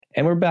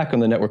And we're back on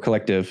the Network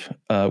Collective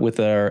with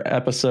our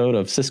episode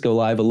of Cisco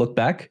Live, a look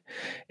back.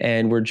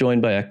 And we're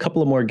joined by a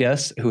couple of more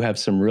guests who have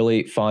some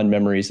really fond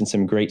memories and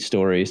some great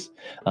stories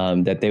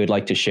that they would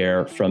like to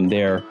share from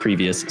their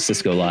previous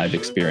Cisco Live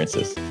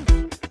experiences.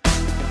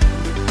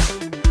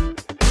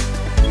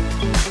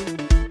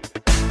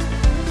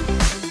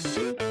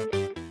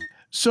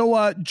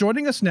 So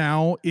joining us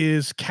now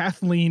is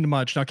Kathleen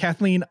Mudge. Now,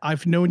 Kathleen,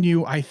 I've known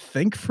you, I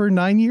think, for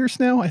 9 years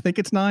now. I think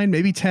it's 9,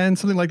 maybe 10,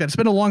 something like that. It's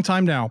been a long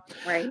time now.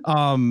 Right.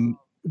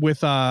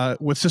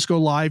 With Cisco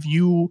Live,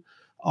 you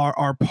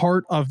are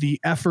part of the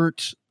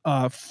effort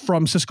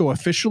from Cisco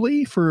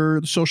officially for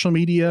the social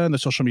media and the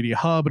social media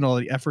hub and all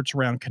the efforts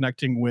around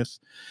connecting with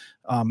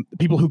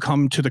people who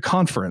come to the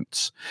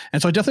conference.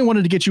 And so I definitely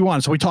wanted to get you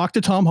on. So we talked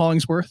to Tom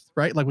Hollingsworth,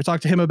 right? Like we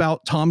talked to him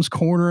about Tom's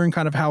Corner and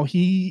kind of how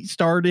he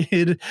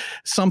started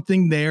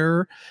something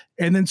there.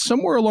 And then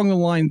somewhere along the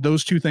line,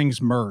 those two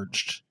things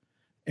merged.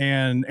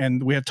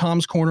 And we have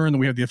Tom's Corner and then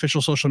we have the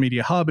official social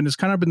media hub. And it's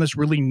kind of been this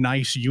really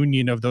nice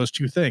union of those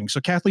two things.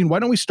 So Kathleen, why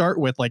don't we start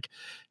with like,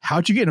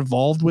 how'd you get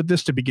involved with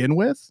this to begin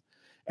with?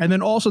 And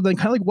then also then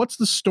kind of like, what's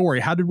the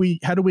story? How did we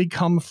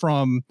come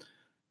from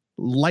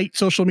light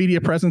social media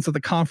presence at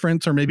the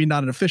conference, or maybe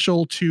not an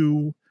official,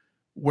 to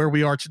where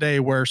we are today,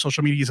 where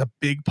social media is a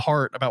big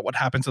part about what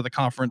happens at the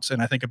conference,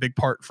 and I think a big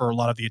part for a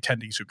lot of the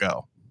attendees who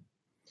go?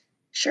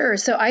 Sure.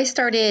 So I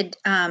started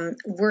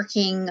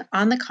working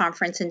on the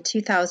conference in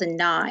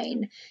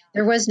 2009.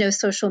 There was no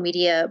social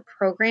media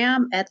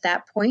program at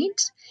that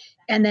point.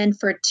 And then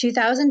for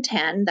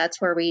 2010,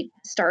 that's where we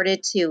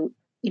started to,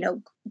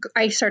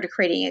 I started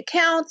creating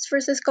accounts for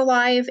Cisco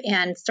Live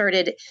and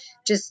started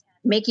just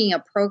making a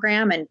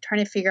program and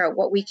trying to figure out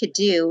what we could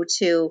do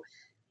to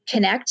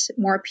connect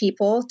more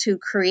people, to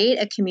create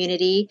a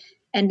community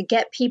and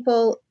get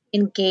people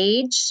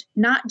engaged,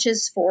 not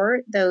just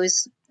for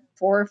those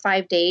 4 or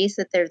 5 days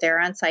that they're there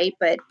on site,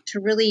 but to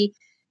really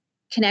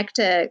connect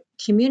a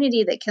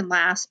community that can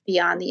last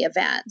beyond the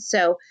event.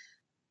 So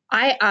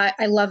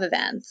I love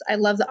events. I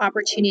love the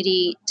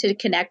opportunity to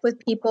connect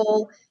with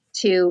people,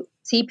 to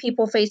see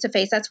people face to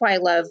face. That's why I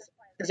love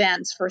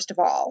events, first of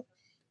all.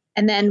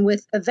 And then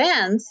with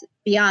events,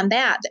 beyond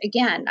that,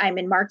 again, I'm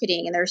in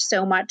marketing and there's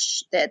so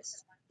much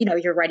that's,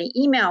 you're writing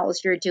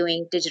emails, you're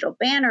doing digital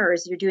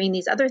banners, you're doing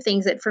these other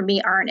things that for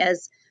me aren't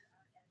as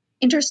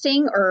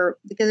interesting or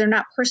because they're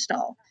not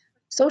personal.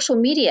 Social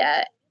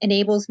media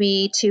enables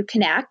me to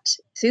connect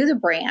through the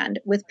brand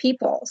with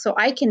people. So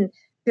I can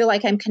feel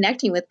like I'm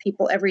connecting with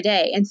people every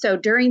day. And so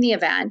during the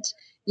event,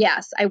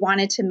 yes, I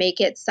wanted to make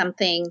it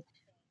something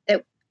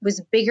that was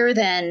bigger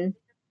than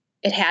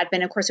it had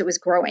been. Of course, it was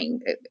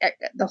growing.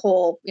 The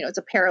whole, it's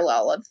a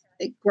parallel of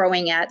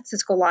growing at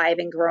Cisco Live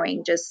and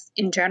growing just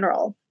in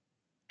general.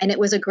 And it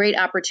was a great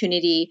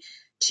opportunity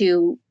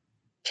to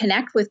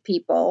connect with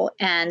people,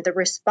 and the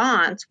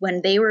response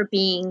when they were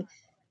being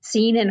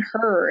seen and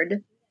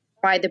heard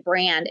by the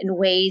brand in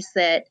ways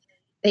that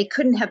they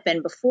couldn't have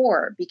been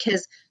before,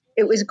 because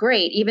it was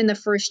great. Even the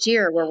first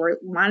year where we're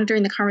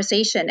monitoring the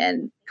conversation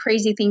and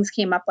crazy things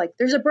came up, like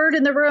there's a bird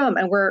in the room,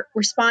 and we're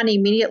responding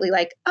immediately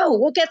like, oh,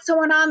 we'll get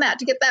someone on that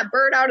to get that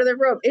bird out of the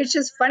room. It's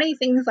just funny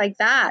things like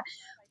that,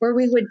 where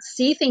we would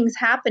see things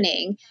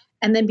happening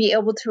and then be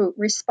able to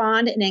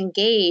respond and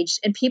engage.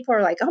 And people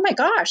are like, oh my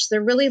gosh,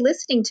 they're really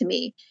listening to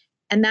me.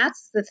 And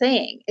that's the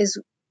thing, is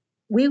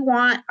we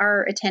want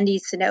our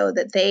attendees to know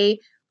that they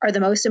are the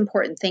most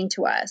important thing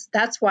to us.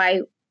 That's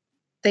why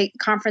the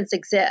conference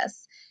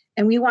exists.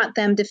 And we want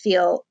them to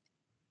feel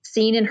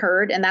seen and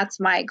heard. And that's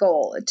my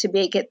goal, to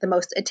make it the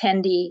most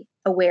attendee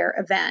aware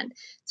event.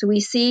 So we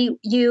see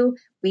you,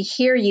 we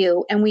hear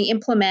you, and we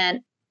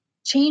implement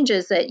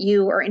changes that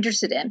you are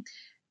interested in.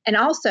 And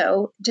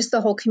also just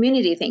the whole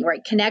community thing,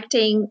 right?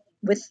 Connecting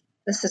with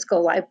the Cisco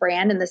Live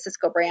brand and the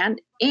Cisco brand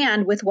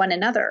and with one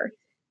another,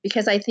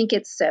 because I think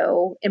it's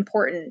so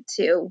important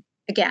to,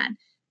 again,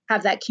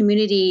 have that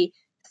community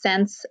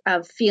sense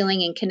of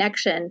feeling and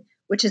connection,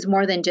 which is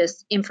more than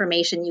just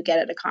information you get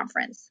at a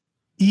conference.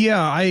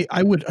 Yeah,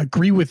 I would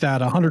agree with that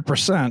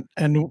 100%.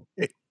 And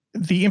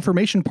the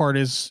information part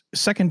is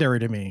secondary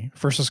to me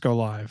for Cisco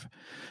Live,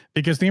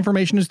 because the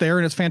information is there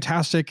and it's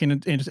fantastic.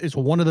 And it's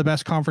one of the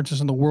best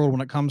conferences in the world when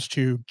it comes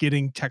to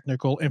getting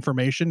technical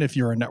information. If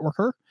you're a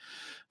networker,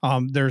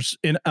 there's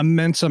an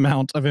immense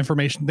amount of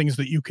information, things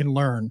that you can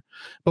learn.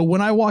 But when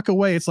I walk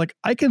away, it's like,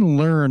 I can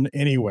learn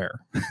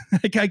anywhere.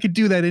 Like I could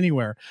do that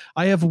anywhere.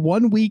 I have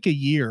 1 week a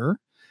year.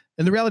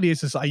 And the reality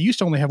is I used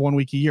to only have 1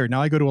 week a year.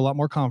 Now I go to a lot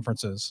more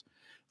conferences.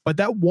 But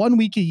that 1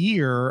 week a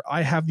year,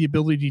 I have the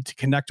ability to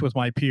connect with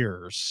my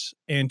peers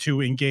and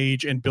to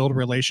engage and build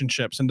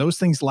relationships. And those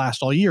things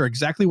last all year,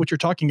 exactly what you're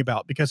talking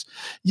about. Because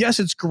yes,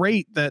 it's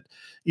great that,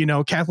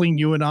 Kathleen,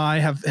 you and I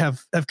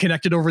have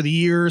connected over the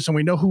years and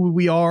we know who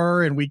we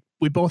are and we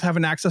both have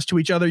an access to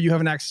each other. You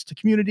have an access to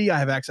community. I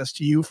have access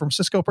to you from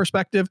Cisco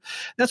perspective.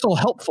 That's all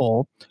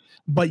helpful.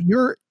 But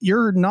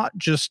you're not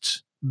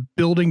just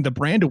building the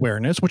brand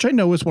awareness, which I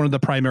know is one of the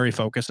primary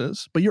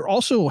focuses, but you're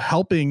also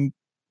helping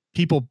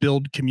people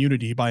build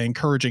community by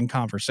encouraging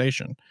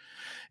conversation.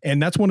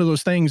 And that's one of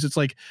those things. It's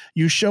like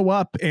you show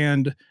up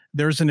and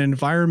there's an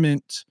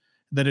environment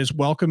that is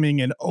welcoming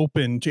and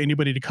open to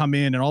anybody to come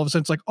in. And all of a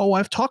sudden it's like, oh,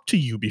 I've talked to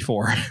you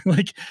before.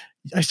 Like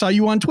I saw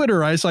you on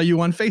Twitter. I saw you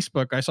on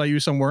Facebook. I saw you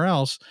somewhere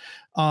else.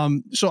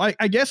 So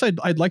I guess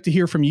I'd like to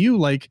hear from you,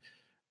 like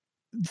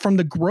from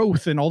the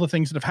growth and all the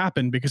things that have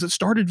happened, because it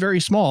started very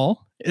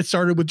small. It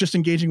started with just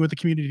engaging with the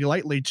community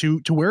lightly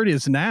to where it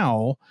is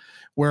now,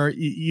 where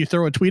you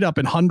throw a tweet up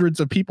and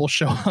hundreds of people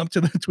show up to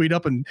the tweet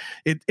up and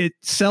it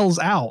sells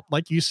out.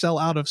 Like you sell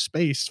out of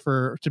space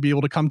to be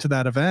able to come to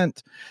that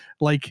event.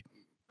 Like,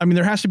 I mean,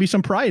 there has to be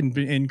some pride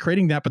in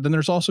creating that, but then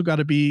there's also got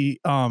to be,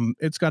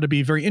 it's got to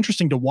be very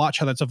interesting to watch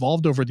how that's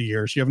evolved over the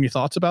years. Do you have any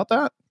thoughts about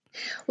that?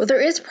 Well, there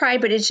is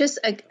pride, but it's just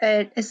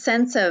a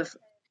sense of,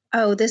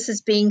 oh, this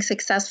is being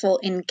successful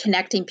in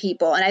connecting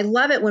people. And I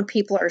love it when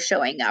people are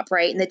showing up,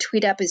 right? And the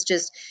tweet up is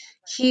just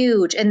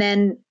huge. And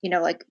then,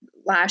 like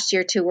last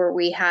year too, where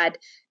we had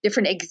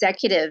different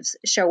executives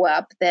show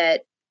up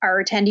that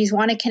our attendees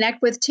want to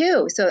connect with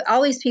too. So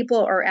all these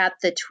people are at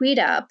the tweet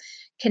up,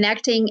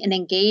 connecting and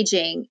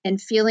engaging and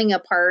feeling a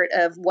part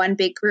of one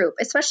big group,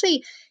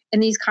 especially in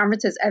these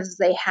conferences as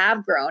they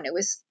have grown. It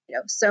was,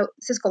 so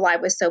Cisco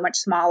Live was so much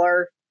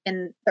smaller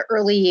in the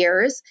early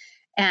years.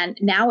 And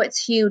now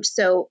it's huge.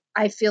 So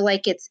I feel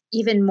like it's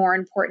even more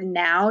important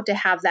now to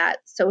have that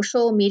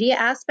social media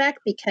aspect,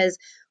 because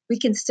we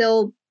can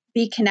still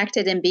be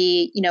connected and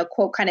be,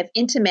 quote, kind of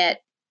intimate,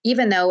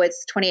 even though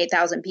it's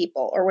 28,000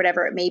 people or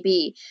whatever it may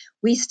be.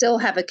 We still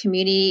have a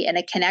community and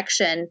a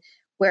connection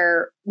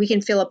where we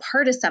can feel a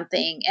part of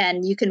something,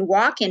 and you can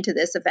walk into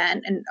this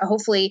event, and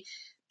hopefully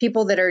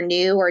people that are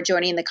new are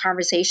joining the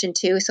conversation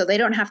too. So they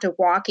don't have to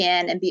walk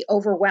in and be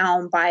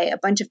overwhelmed by a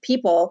bunch of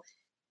people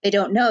they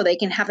don't know. They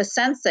can have a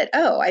sense that,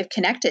 oh, I've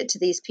connected to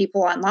these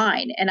people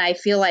online and I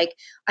feel like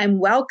I'm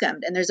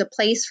welcomed and there's a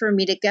place for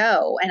me to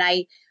go. And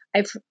I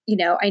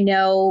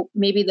know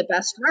maybe the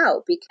best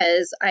route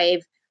because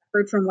I've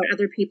heard from what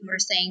other people are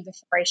saying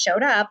before I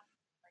showed up.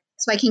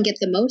 So I can get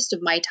the most of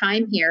my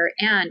time here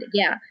and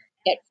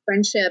get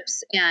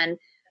friendships and,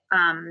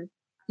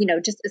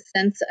 just a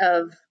sense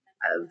of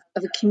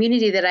a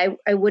community that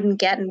I wouldn't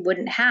get and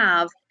wouldn't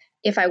have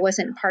if I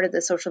wasn't part of the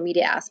social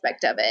media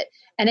aspect of it.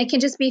 And it can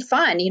just be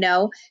fun,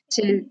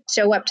 to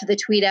show up to the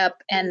tweet up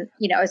and,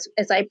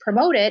 as I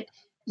promote it,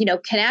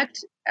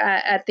 connect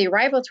at the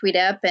Arrival tweet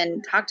up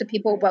and talk to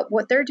people about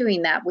what they're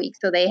doing that week.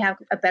 So they have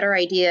a better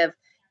idea of,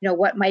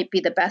 what might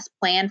be the best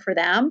plan for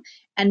them.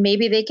 And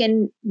maybe they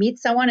can meet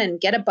someone and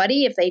get a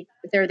buddy if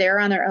they're there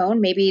on their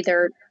own. Maybe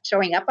they're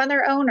showing up on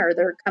their own or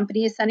their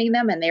company is sending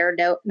them and they're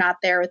not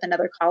there with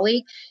another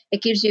colleague.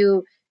 It gives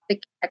you a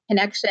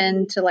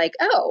connection to like,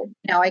 oh,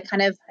 now I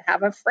kind of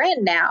have a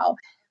friend now,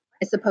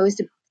 as opposed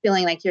to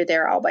feeling like you're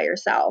there all by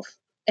yourself.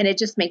 And it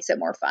just makes it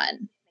more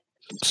fun.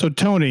 So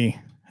Tony's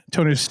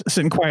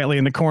sitting quietly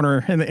in the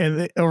corner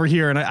and over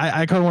here. And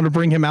I kind of want to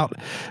bring him out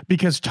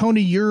because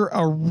Tony, you're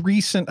a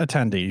recent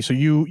attendee. So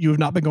you've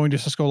not been going to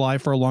Cisco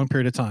Live for a long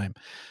period of time.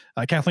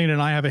 Kathleen and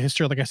I have a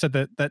history, like I said,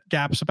 that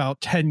gaps about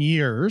 10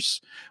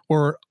 years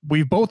where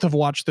we both have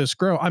watched this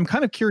grow. I'm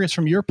kind of curious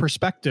from your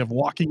perspective,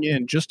 walking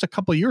in just a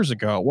couple of years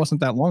ago, it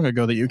wasn't that long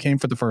ago that you came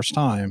for the first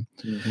time.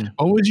 Mm-hmm.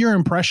 What was your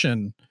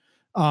impression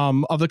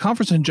of the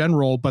conference in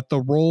general, but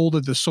the role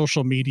that the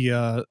social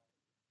media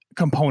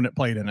component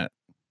played in it?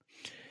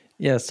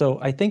 Yeah, so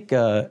I think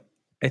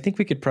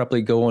we could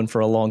probably go on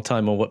for a long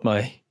time on what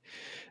my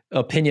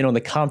opinion on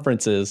the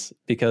conference is,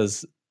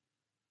 because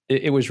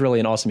it was really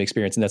an awesome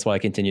experience, and that's why I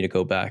continue to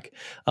go back.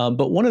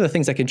 But one of the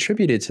things that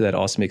contributed to that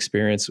awesome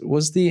experience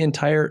was the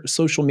entire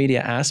social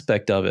media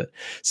aspect of it.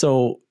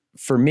 So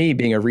for me,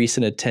 being a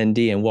recent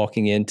attendee and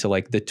walking into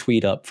like the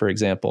tweet up, for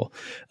example,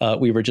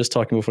 we were just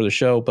talking before the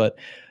show, but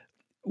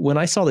when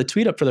I saw the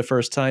tweet up for the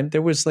first time,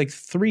 there was like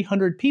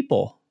 300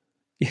 people.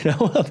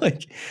 I'm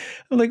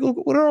like,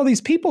 what are all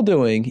these people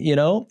doing?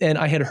 And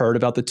I had heard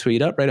about the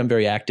tweet up, right? I'm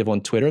very active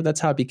on Twitter.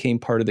 That's how I became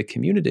part of the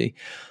community.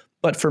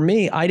 But for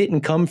me, I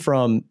didn't come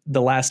from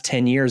the last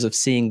 10 years of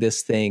seeing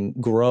this thing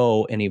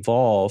grow and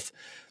evolve.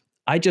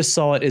 I just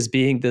saw it as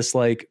being this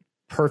like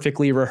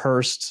perfectly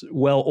rehearsed,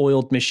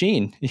 well-oiled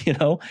machine,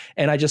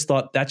 and I just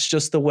thought that's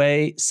just the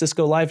way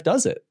Cisco Live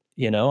does it.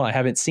 I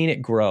haven't seen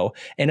it grow.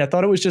 And I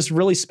thought it was just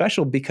really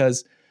special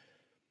because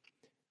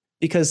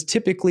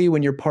typically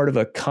when you're part of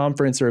a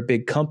conference or a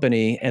big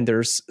company and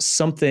there's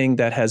something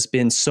that has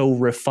been so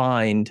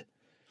refined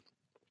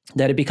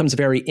that it becomes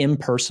very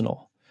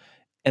impersonal.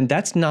 And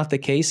that's not the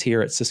case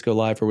here at Cisco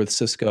Live or with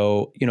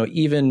Cisco.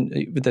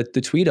 Even with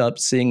the tweet up,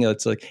 seeing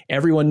it's like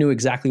everyone knew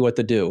exactly what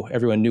to do.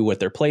 Everyone knew what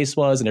their place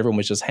was and everyone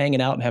was just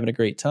hanging out and having a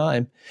great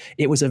time.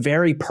 It was a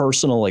very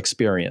personal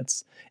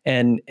experience.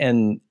 And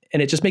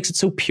it just makes it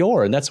so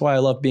pure. And that's why I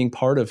love being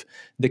part of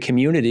the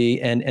community.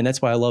 And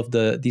that's why I love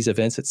these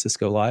events at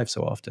Cisco Live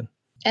so often.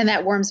 And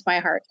that warms my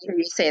heart to hear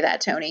you say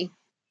that, Tony.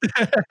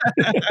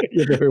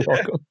 You're very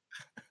welcome.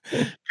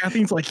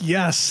 Kathleen's like,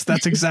 yes,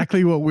 that's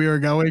exactly what we are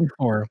going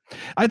for.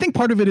 I think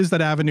part of it is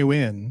that avenue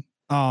in.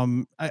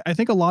 I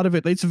think a lot of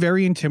it's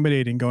very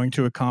intimidating going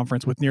to a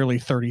conference with nearly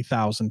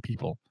 30,000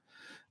 people.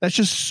 That's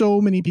just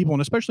so many people.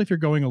 And especially if you're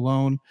going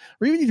alone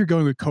or even if you're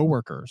going with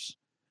coworkers.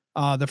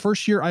 The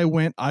first year I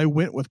went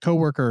with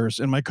coworkers,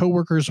 and my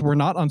coworkers were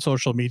not on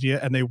social media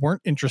and they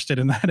weren't interested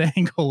in that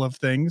angle of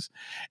things.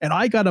 And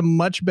I got a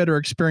much better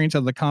experience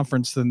at the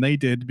conference than they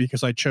did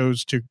because I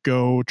chose to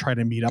go try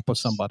to meet up with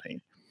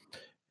somebody.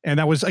 And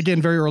that was, again,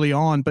 very early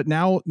on. But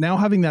now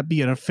having that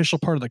be an official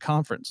part of the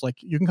conference, like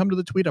you can come to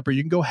the Tweet Up or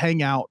you can go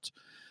hang out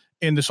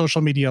in the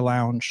social media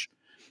lounge,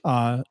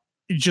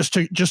 just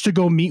to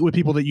go meet with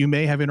people that you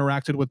may have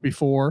interacted with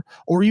before,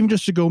 or even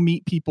just to go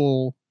meet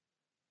people.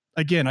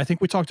 Again, I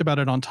think we talked about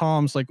it on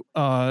Tom's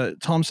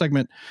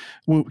segment.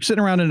 We're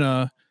sitting around in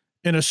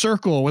a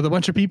circle with a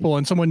bunch of people,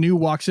 and someone new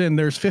walks in.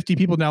 There's 50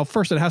 people. Now,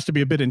 first, it has to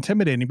be a bit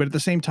intimidating, but at the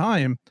same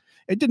time,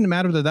 it didn't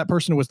matter that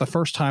person was the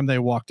first time they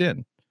walked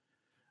in.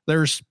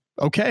 There's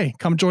okay,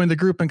 come join the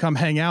group and come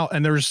hang out.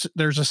 And there's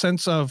a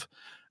sense of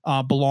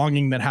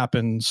belonging that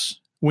happens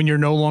when you're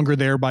no longer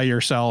there by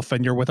yourself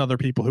and you're with other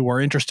people who are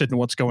interested in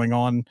what's going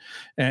on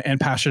and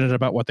passionate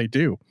about what they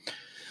do.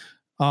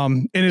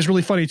 And it's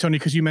really funny, Tony,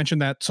 because you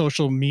mentioned that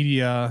social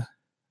media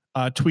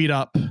Tweet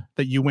Up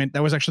that you went.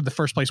 That was actually the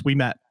first place we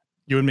met,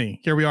 you and me.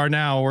 Here we are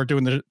now. We're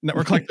doing the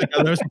Network Connect.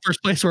 That was the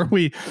first place where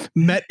we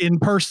met in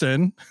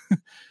person.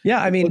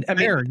 Yeah, I mean,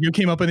 you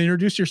came up and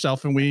introduced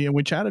yourself, and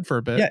we chatted for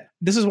a bit. Yeah,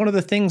 this is one of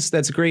the things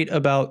that's great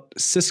about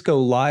Cisco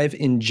Live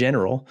in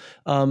general,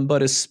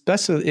 but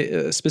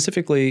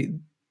specifically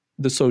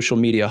the social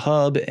media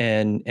hub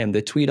and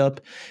the Tweet Up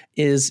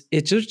is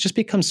it just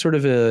becomes sort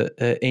of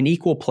an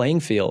equal playing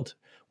field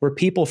where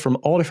people from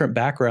all different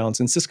backgrounds,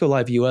 and Cisco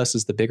Live US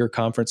is the bigger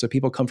conference, so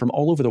people come from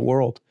all over the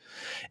world,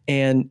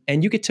 and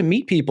you get to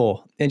meet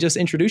people and just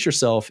introduce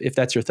yourself if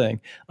that's your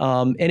thing,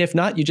 and if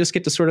not, you just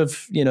get to sort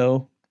of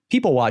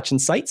people watch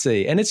and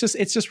sightsee, and it's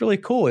just really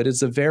cool. It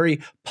is a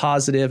very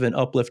positive and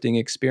uplifting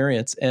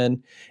experience,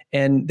 and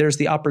there's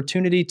the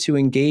opportunity to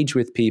engage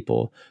with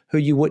people who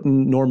you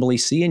wouldn't normally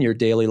see in your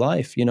daily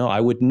life. I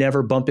would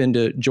never bump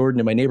into Jordan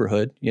in my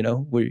neighborhood.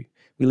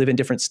 We live in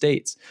different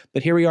states,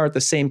 but here we are at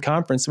the same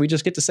conference. We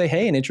just get to say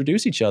hey and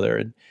introduce each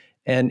other,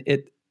 and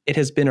it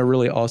has been a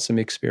really awesome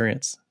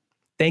experience.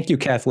 Thank you,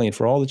 Kathleen,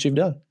 for all that you've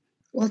done.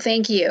 Well,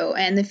 thank you,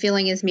 and the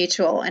feeling is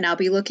mutual. And I'll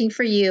be looking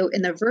for you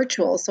in the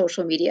virtual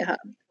social media hub.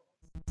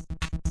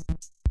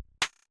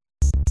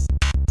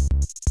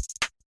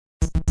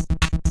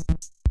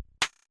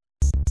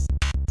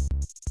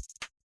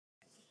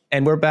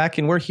 And we're back,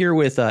 and we're here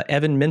with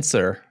Evan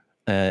Mintzer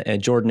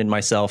and Jordan and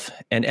myself.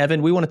 And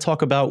Evan, we want to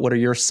talk about what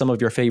are some of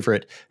your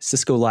favorite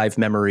Cisco Live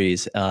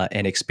memories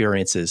and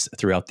experiences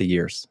throughout the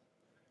years.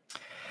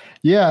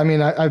 Yeah, I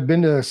mean, I've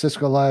been to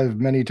Cisco Live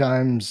many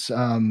times.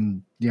 I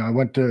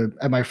went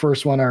at my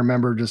first one. I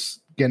remember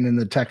just getting in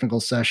the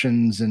technical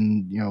sessions,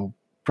 and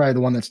probably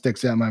the one that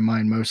sticks out in my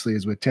mind mostly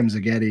is with Tim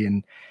Zaghetti,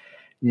 and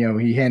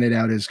he handed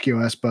out his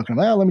QoS book, and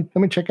I'm like, oh,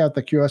 let me check out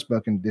the QoS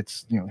book, and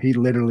it's he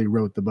literally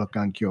wrote the book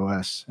on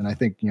QoS, and I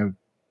think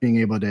being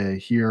able to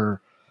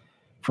hear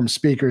from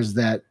speakers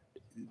that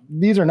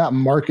these are not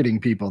marketing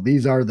people,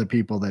 these are the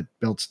people that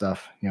built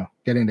stuff.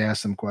 Getting to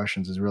ask them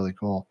questions is really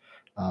cool.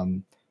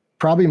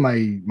 Probably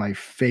my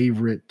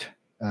favorite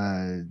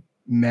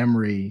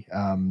memory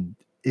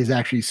is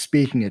actually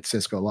speaking at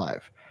Cisco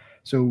Live.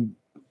 So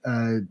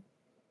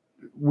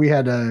we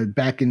had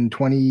back in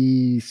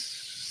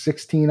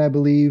 2016, I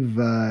believe,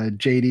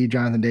 JD,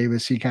 Jonathan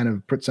Davis, he kind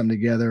of put something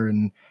together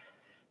and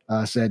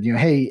said,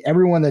 hey,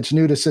 everyone that's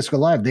new to Cisco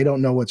Live, they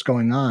don't know what's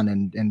going on.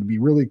 And it'd be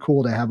really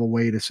cool to have a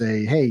way to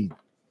say, hey,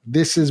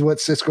 this is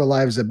what Cisco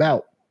Live is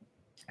about.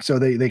 So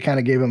they kind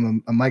of gave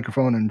him a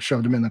microphone and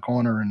shoved him in the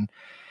corner,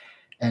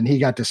 and he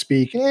got to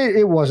speak.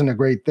 It wasn't a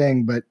great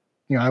thing, but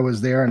I was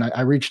there, and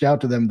I reached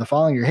out to them the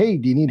following year. Hey,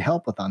 do you need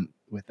help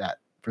with that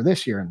for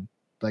this year? And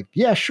like,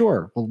 yeah,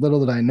 sure. Well, little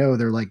did I know,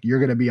 they're like, you're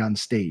going to be on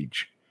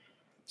stage.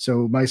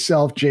 So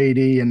myself,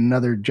 JD, and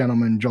another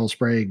gentleman, Joel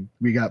Sprague,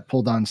 we got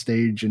pulled on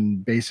stage,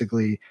 and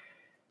basically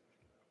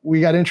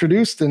we got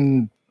introduced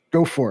and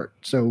go for it.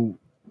 So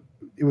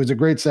it was a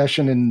great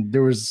session, and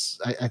there was,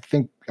 I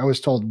think I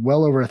was told,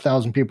 well over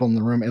 1,000 people in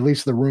the room. At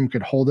least the room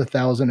could hold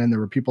 1,000, and there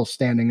were people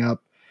standing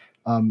up.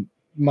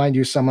 Mind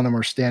you, some of them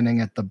were standing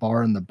at the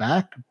bar in the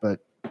back, but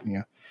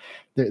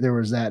there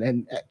was that.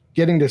 And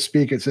getting to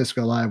speak at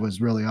Cisco Live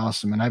was really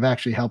awesome. And I've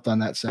actually helped on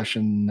that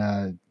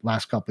session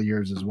last couple of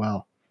years as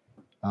well.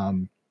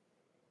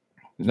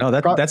 No,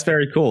 that's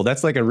very cool.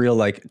 That's like a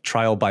real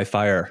trial by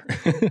fire.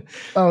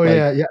 Oh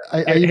yeah.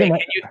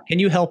 Can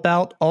you help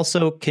out?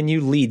 Also, can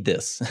you lead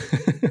this?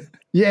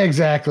 Yeah,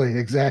 exactly.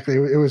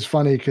 It was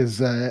funny because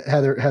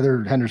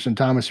Heather Henderson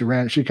Thomas, who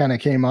ran it, she kind of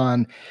came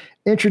on,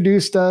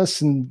 introduced us,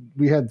 and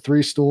we had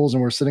 3 stools,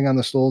 and we're sitting on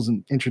the stools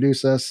and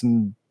introduced us,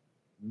 and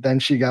then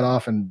she got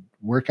off, and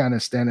we're kind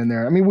of standing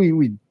there. I mean,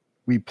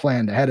 we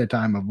planned ahead of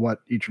time of what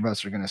each of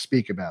us are going to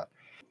speak about.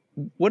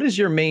 What is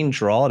your main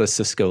draw to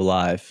Cisco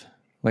Live?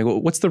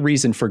 What's the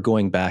reason for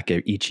going back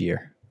each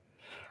year?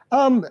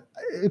 A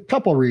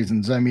couple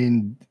reasons. I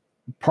mean,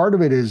 part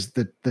of it is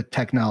the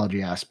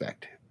technology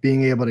aspect,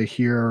 being able to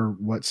hear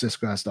what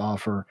Cisco has to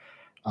offer.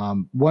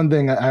 One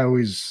thing I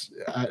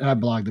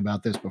blogged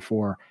about this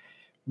before.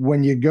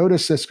 When you go to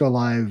Cisco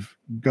Live,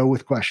 go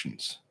with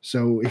questions.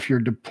 So if you're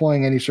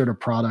deploying any sort of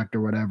product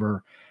or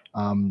whatever,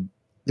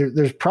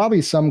 there's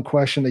probably some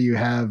question that you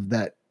have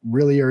that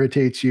really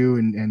irritates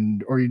you,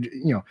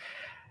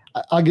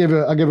 I'll give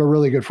a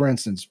really good, for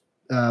instance,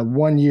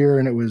 1 year,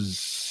 and it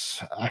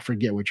was, I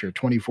forget which year,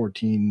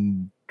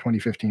 2014,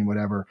 2015,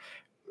 whatever.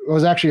 I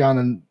was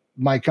actually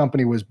my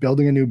company was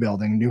building a new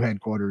building, new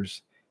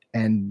headquarters,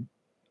 and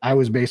I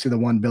was basically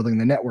the one building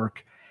the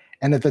network.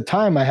 And at the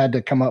time, I had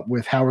to come up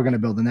with how we're going to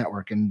build the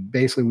network. And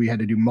basically, we had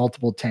to do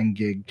multiple 10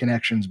 gig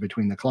connections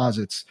between the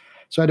closets.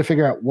 So I had to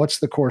figure out what's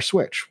the core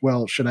switch.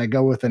 Well, should I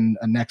go with a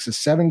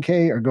Nexus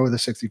 7K or go with a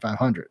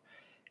 6500?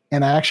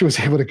 And I actually was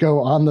able to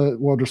go on the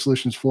World of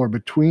Solutions floor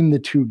between the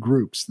two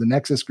groups, the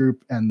Nexus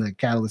group and the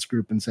Catalyst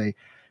group, and say,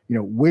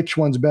 which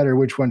one's better?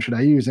 Which one should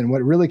I use? And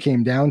what it really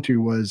came down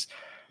to was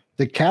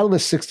the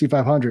Catalyst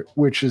 6500,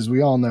 which, as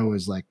we all know,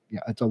 is like,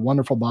 it's a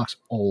wonderful box,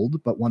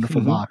 old, but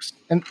wonderful box.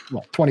 And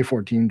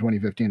 2014,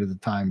 2015 at the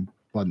time,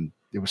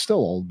 it was still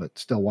old, but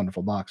still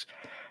wonderful box.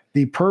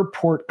 The per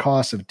port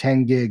cost of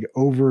 10 gig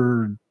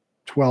over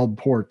 12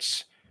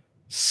 ports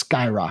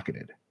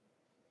skyrocketed.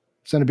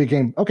 So then it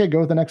became, okay, go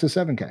with the Nexus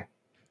 7K.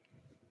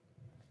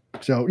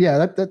 So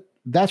yeah,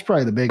 that's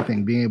probably the big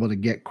thing, being able to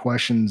get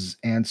questions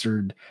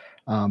answered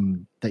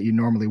that you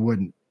normally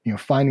wouldn't.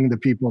 Finding the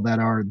people that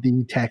are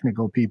the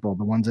technical people,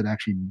 the ones that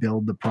actually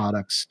build the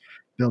products,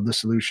 build the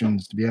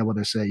solutions, to be able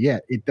to say, yeah,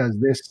 it does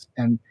this,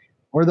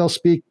 or they'll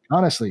speak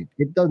honestly,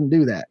 it doesn't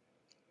do that.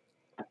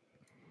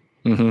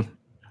 Mm-hmm.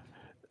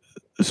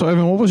 So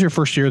Evan, what was your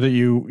first year that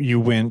you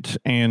went,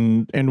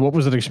 and what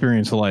was that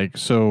experience like?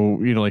 So,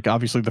 like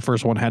obviously the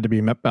first one had to be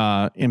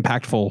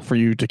impactful for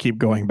you to keep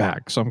going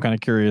back. So I'm kind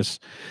of curious,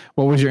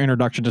 what was your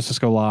introduction to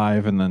Cisco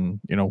Live, and then,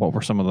 what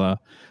were some of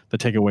the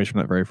takeaways from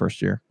that very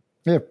first year?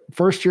 Yeah,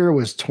 first year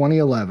was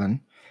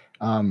 2011.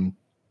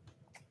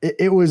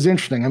 It was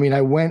interesting. I mean,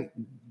 I went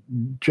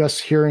just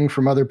hearing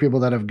from other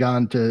people that have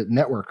gone to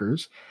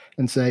networkers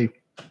and say,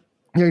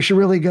 you should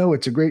really go.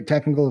 It's a great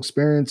technical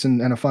experience and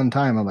a fun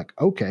time. I'm like,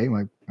 okay,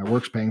 my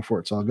work's paying for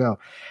it, so I'll go.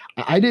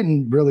 I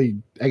didn't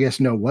really, I guess,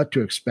 know what to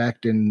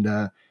expect.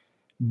 And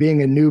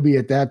being a newbie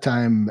at that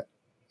time,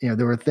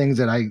 there were things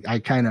that I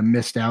kind of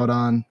missed out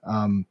on,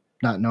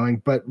 not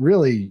knowing. But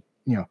really,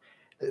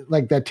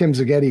 like that Tim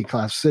Zaghetti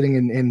class, sitting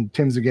in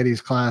Tim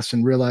Zaghetti's class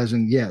and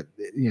realizing, yeah,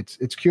 it's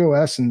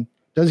QoS. And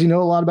does he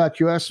know a lot about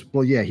QoS?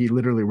 Well, yeah, he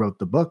literally wrote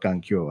the book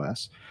on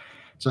QoS.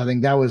 So I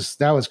think that was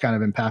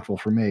kind of impactful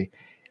for me.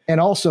 And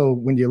also,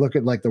 when you look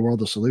at like the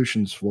World of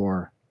Solutions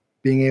floor,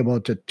 being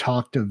able to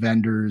talk to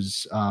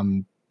vendors,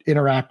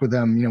 interact with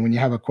them, when you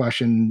have a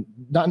question,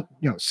 not,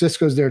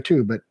 Cisco's there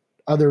too, but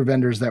other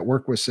vendors that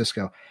work with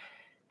Cisco,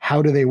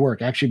 how do they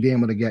work? Actually being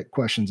able to get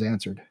questions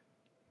answered.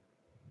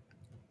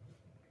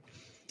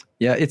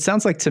 Yeah, it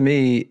sounds like to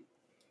me,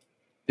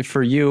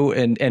 for you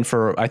and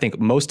for, I think,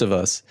 most of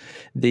us,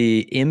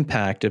 the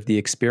impact of the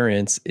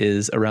experience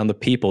is around the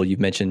people. You've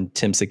mentioned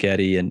Tim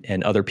Zaghetti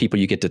and other people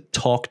you get to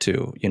talk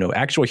to,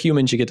 actual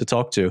humans you get to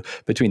talk to,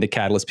 between the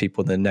Catalyst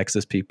people and the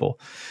Nexus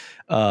people.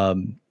 So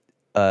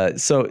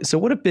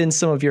what have been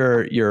some of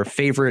your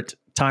favorite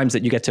times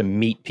that you get to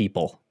meet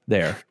people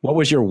there? What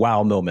was your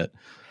wow moment?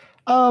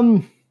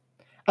 I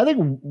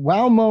think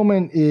wow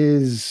moment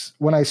is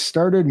when I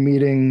started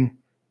meeting,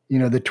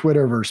 the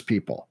Twitterverse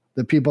people,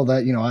 the people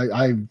that,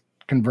 I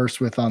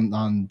conversed with on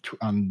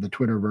the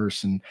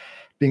Twitterverse, and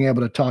being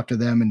able to talk to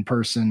them in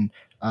person,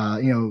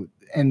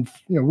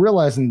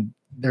 realizing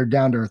they're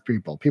down to earth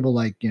people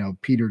like,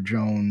 Peter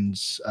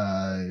Jones,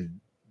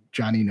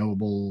 Johnny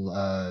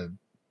Noble,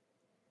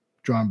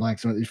 drawing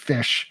blanks,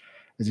 Fish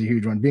is a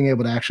huge one. Being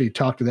able to actually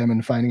talk to them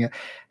and finding it.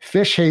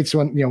 Fish hates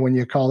when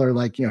you call her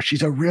like,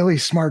 she's a really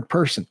smart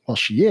person. Well,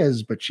 she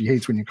is, but she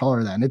hates when you call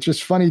her that. And it's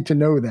just funny to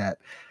know that.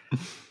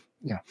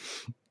 Yeah.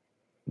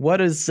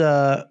 What is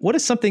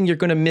something you're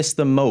going to miss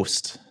the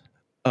most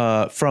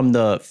from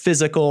the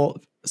physical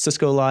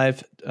Cisco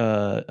Live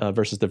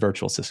versus the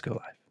virtual Cisco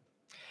Live?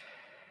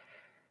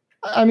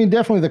 I mean,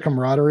 definitely the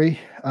camaraderie,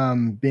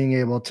 being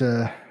able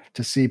to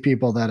see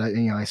people that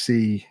I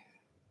see,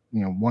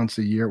 once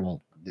a year.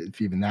 Well,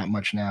 if even that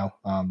much now.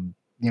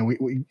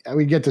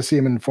 We get to see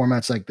them in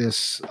formats like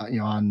this,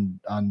 on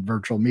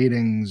virtual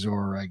meetings,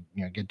 or I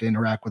get to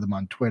interact with them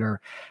on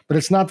Twitter. But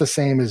it's not the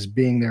same as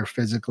being there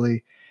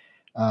physically.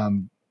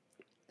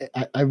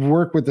 I've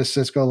worked with the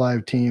Cisco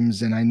Live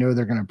teams, and I know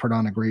they're going to put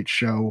on a great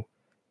show.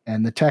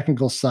 And the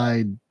technical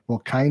side will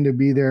kind of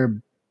be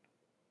there,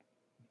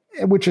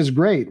 which is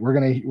great. We're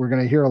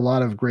gonna hear a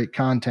lot of great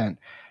content,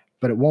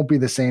 but it won't be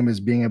the same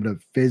as being able to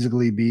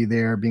physically be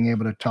there, being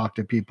able to talk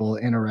to people,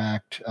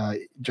 interact,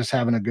 just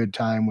having a good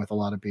time with a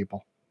lot of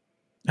people.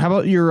 How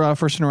about your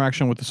first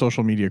interaction with the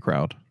social media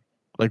crowd?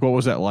 Like, what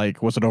was that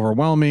like? Was it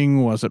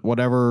overwhelming? Was it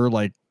whatever?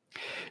 Like,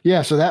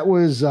 yeah, so that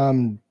was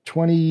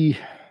 2013,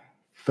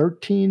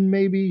 2013,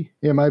 maybe.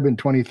 Yeah, it might have been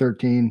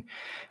 2013.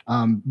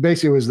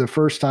 Basically, it was the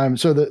first time.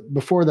 So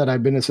before that,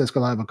 I'd been to Cisco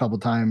Live a couple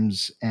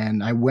times,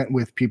 and I went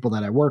with people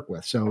that I work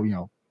with. So,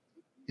 you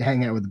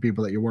hang out with the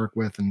people that you work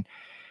with. And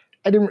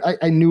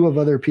I knew of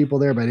other people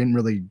there, but I didn't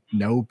really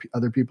know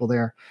other people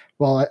there.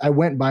 Well, I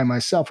went by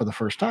myself for the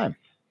first time.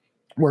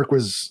 Work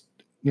was,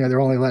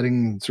 they're only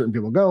letting certain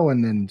people go.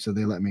 And then, so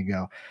they let me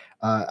go.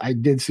 I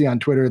did see on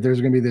Twitter,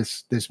 there's going to be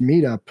this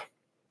meetup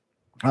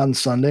on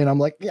Sunday. And I'm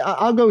like, yeah,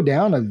 I'll go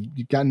down.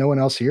 I've got no one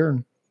else here.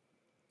 And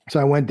so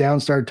I went down,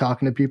 started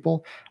talking to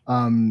people.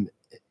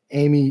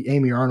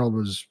 Amy Arnold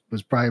was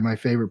probably my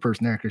favorite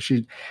person there, because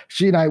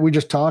she and I, we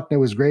just talked and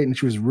it was great. And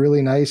she was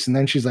really nice. And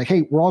then she's like,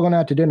 hey, we're all going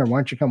out to dinner. Why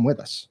don't you come with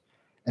us?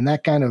 And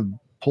that kind of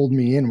pulled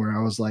me in, where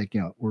I was like,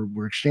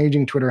 we're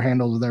exchanging Twitter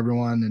handles with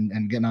everyone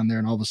and getting on there.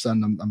 And all of a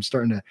sudden I'm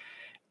starting to,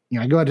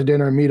 I go out to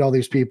dinner and meet all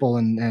these people,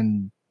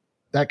 and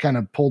that kind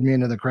of pulled me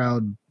into the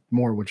crowd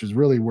more, which is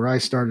really where I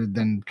started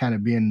then kind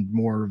of being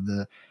more of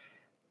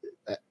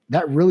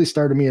that really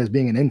started me as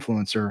being an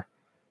influencer,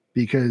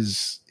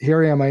 because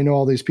here I am, I know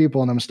all these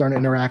people and I'm starting to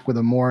interact with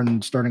them more,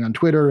 and starting on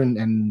Twitter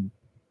and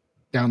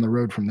down the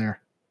road from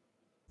there.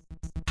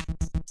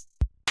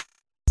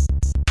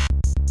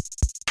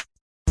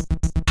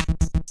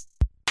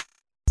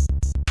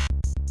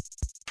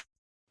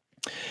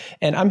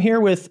 And I'm here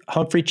with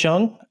Humphrey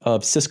Chung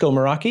of Cisco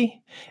Meraki,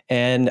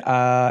 and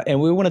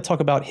we want to talk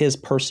about his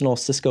personal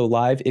Cisco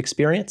Live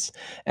experience,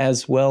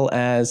 as well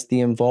as the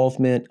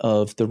involvement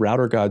of the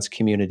Router Gods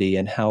community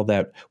and how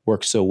that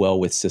works so well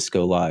with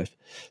Cisco Live.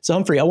 So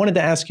Humphrey, I wanted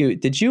to ask you,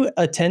 did you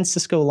attend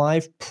Cisco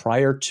Live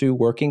prior to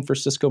working for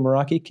Cisco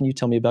Meraki? Can you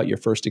tell me about your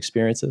first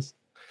experiences?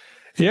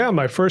 Yeah,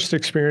 my first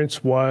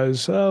experience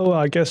was,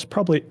 I guess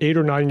probably 8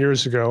 or 9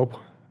 years ago.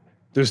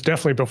 This is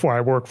definitely before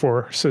I worked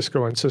for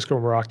Cisco and Cisco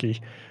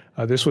Meraki.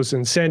 This was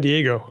in San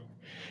Diego.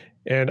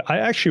 And I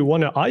actually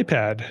won an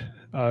iPad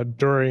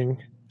during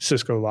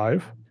Cisco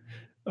Live.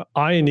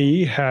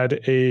 I&E had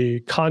a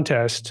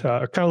contest,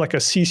 kind of like a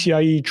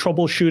CCIE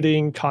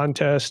troubleshooting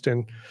contest,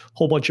 and a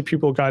whole bunch of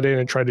people got in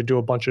and tried to do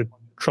a bunch of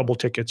trouble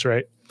tickets,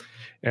 right?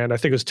 And I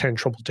think it was 10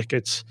 trouble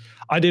tickets.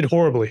 I did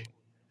horribly.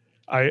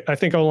 I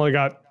think I only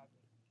got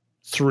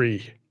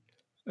 3,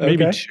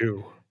 maybe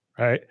 2,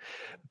 right?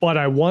 But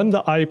I won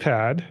the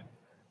iPad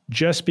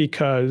just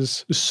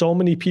because so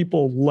many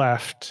people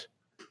left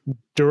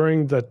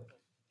during the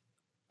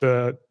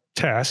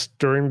test,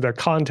 during the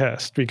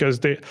contest, because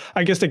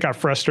I guess they got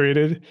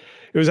frustrated.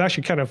 It was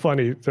actually kind of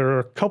funny. There are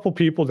a couple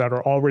people that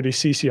are already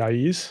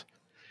CCIEs,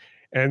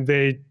 and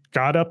they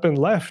got up and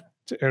left.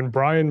 And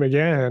Brian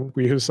McGann,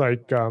 he was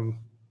like,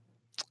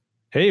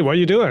 hey, what are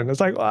you doing?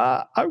 It's like,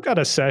 I've got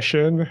a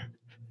session.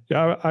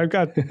 Yeah, I've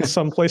got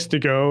some place to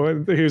go.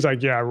 And he was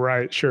like, yeah,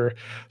 right, sure.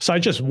 So I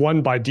just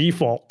won by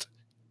default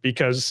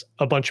because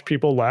a bunch of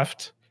people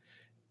left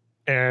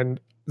and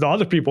the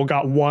other people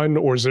got 1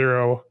 or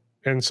 0.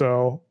 And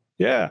so,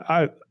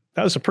 yeah,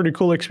 that was a pretty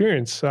cool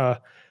experience. They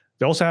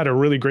also had a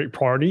really great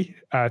party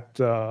at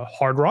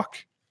Hard Rock.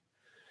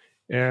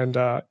 And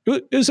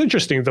it was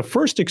interesting. The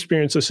first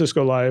experience of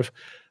Cisco Live,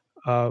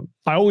 I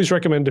always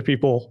recommend to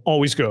people,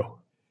 always go.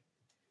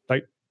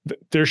 Like,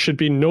 there should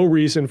be no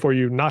reason for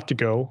you not to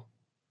go.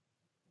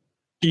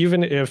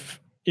 Even if,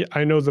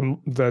 I know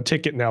the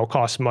ticket now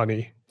costs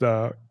money,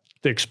 the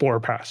Explorer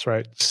Pass,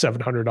 right?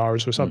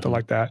 $700 or something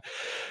like that.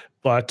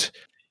 But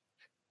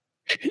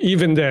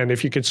even then,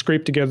 if you could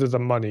scrape together the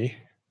money,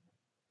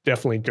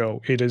 definitely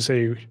go. It is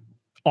a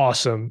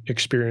awesome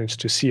experience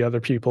to see other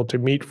people, to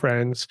meet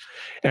friends.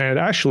 And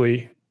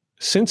actually,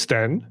 since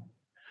then,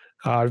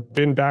 I've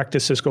been back to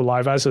Cisco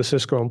Live as a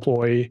Cisco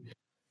employee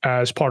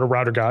as part of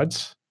Router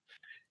Gods.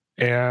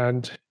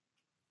 And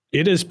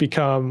it has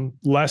become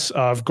less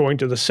of going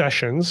to the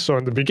sessions. So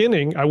in the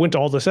beginning, I went to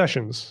all the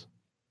sessions.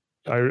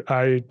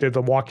 I did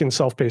the walk-in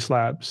self-paced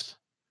labs.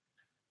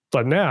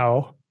 But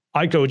now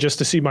I go just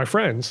to see my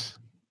friends.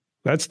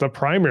 That's the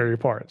primary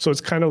part. So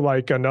it's kind of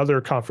like another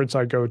conference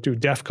I go to,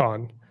 DEF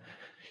CON.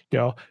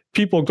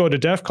 People go to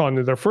DEF CON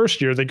in their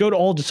first year, they go to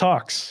all the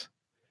talks.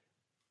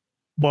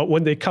 But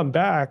when they come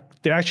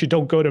back, they actually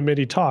don't go to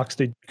many talks.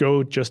 They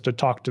go just to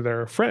talk to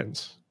their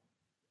friends,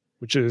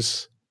 which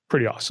is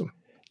pretty awesome.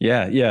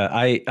 Yeah,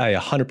 I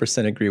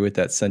 100% agree with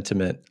that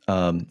sentiment.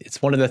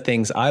 It's one of the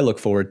things I look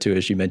forward to,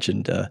 as you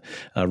mentioned,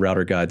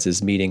 Router Gods,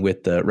 is meeting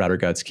with the Router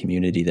Gods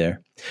community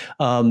there.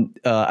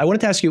 I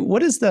wanted to ask you,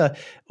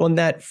 on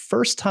that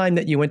first time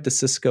that you went to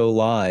Cisco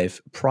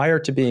Live, prior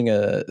to being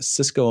a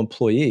Cisco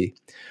employee,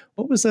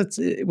 what was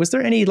that? Was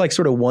there any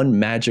sort of one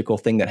magical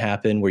thing that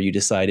happened where you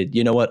decided,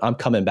 you know what, I'm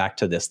coming back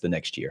to this the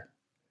next year?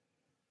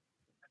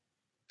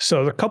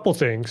 So a couple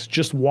things,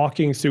 just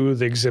walking through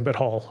the exhibit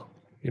hall,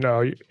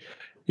 the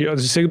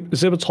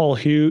exhibit hall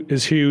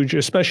is huge,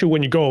 especially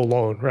when you go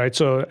alone, right?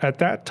 So at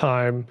that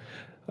time,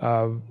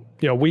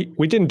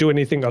 we didn't do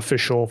anything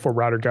official for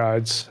Router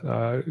Gods.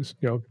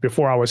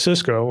 Before I was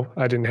Cisco,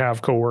 I didn't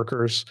have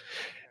coworkers,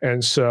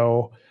 and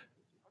so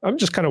I'm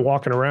just kind of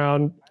walking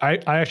around. I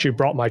actually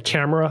brought my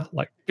camera,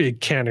 like big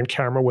Canon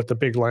camera with the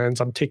big lens.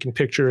 I'm taking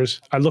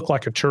pictures. I look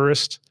like a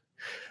tourist.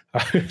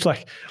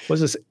 Like,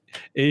 was this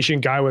Asian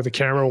guy with a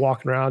camera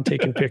walking around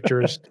taking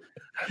pictures?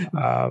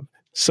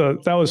 So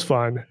that was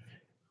fun.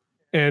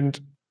 And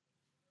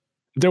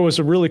there was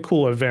a really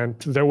cool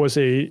event. There was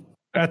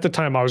at the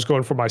time I was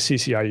going for my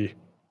CCIE,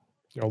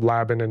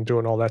 labbing and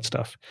doing all that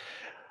stuff.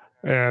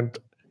 And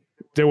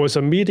there was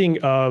a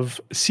meeting of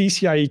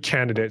CCIE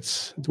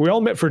candidates. We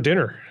all met for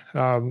dinner.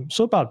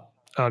 So about,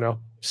 I don't know,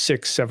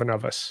 6, 7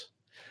 of us.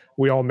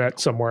 We all met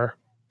somewhere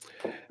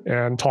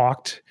and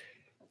talked.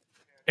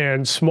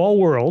 And small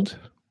world,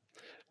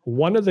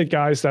 one of the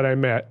guys that I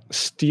met,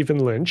 Stephen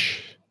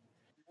Lynch,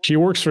 he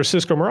works for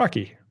Cisco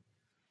Meraki.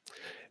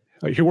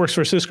 He works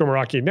for Cisco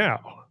Meraki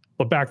now,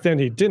 but back then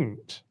he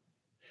didn't.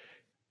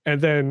 And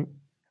then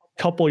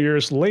a couple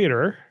years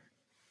later,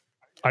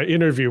 I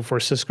interview for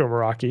Cisco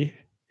Meraki,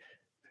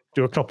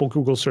 do a couple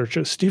Google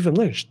searches. Stephen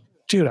Lynch,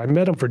 dude, I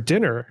met him for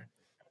dinner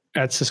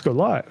at Cisco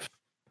Live.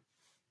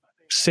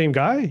 Same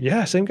guy?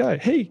 Yeah, same guy.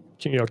 Hey,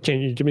 can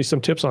you give me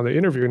some tips on the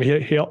interview? And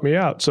he helped me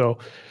out. So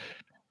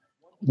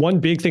one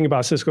big thing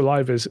about Cisco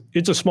Live is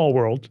it's a small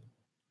world,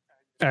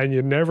 and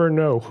you never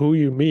know who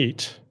you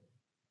meet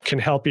can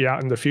help you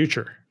out in the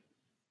future.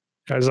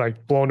 I was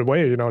like blown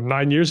away,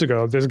 9 years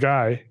ago, this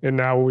guy, and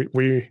now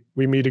we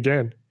meet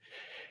again.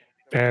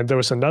 And there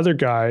was another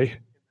guy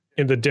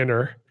in the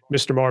dinner,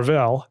 Mr.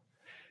 Marvell.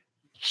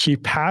 He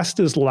passed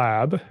his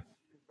lab,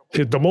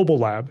 the mobile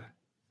lab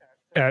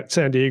at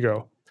San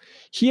Diego.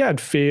 He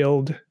had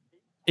failed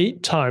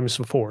 8 times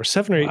before,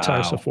 7 or 8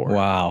 times before.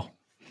 Wow.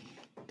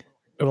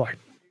 I'm like,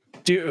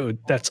 dude,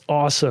 that's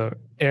awesome.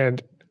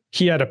 And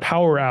he had a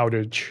power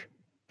outage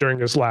during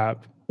his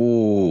lab.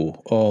 Ooh,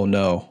 oh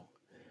no.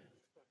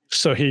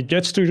 So he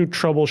gets through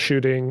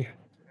troubleshooting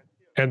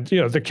and,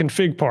 the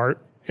config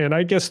part. And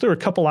I guess there were a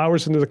couple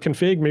hours into the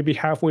config, maybe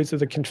halfway through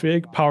the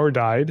config, power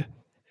died.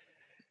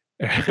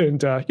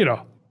 And, a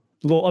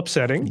little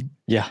upsetting.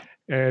 Yeah.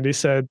 And he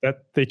said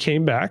that they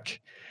came back.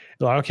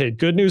 Like, okay,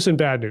 good news and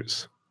bad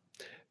news.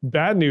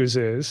 Bad news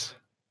is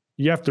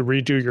you have to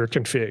redo your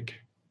config.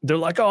 They're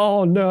like,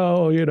 oh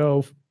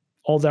no,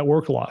 all that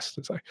work lost.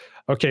 It's like,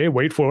 okay,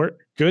 wait for it.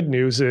 Good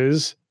news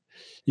is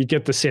you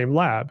get the same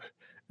lab.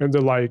 And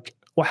they're like,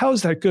 well, how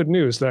is that good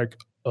news? They're like,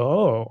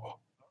 oh,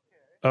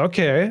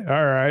 okay,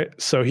 all right.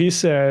 So he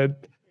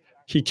said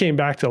he came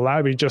back to the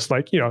lab. He just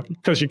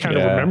because you kind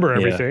of remember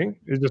everything.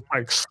 He just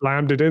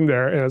slammed it in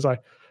there. And it's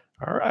like,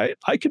 all right,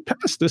 I could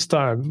pass this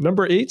time.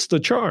 Number 8's the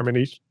charm.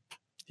 And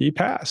he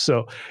passed.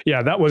 So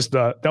yeah, that was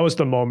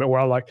the moment where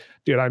I'm like,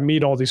 dude, I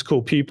meet all these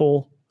cool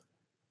people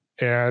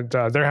and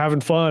they're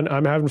having fun.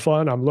 I'm having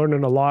fun. I'm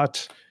learning a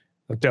lot.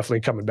 I'm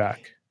definitely coming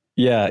back.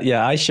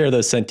 Yeah. I share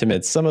those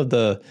sentiments. Some of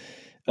the,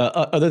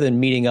 other than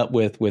meeting up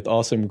with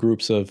awesome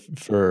groups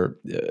for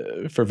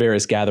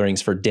various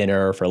gatherings, for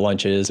dinner, for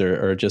lunches,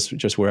 or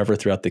just wherever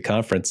throughout the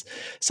conference,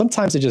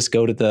 sometimes I just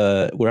go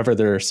to wherever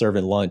they're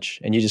serving lunch,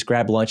 and you just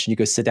grab lunch and you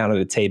go sit down at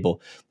a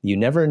table. You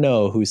never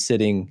know who's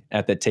sitting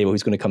at that table,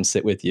 who's going to come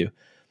sit with you.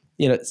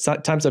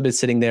 Sometimes I've been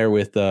sitting there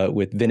with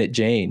Vinit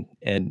Jain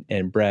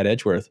and Brad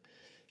Edgeworth,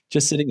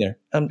 just sitting there.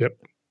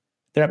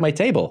 They're at my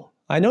table.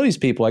 I know these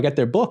people. I got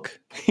their book.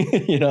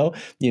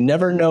 You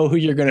never know who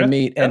you're going to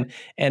meet, and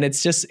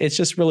it's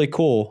just really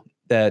cool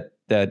that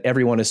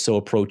everyone is so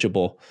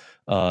approachable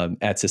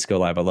at Cisco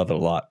Live. I love it a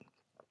lot.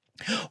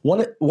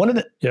 One of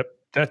the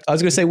I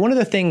was going to say, one of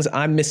the things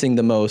I'm missing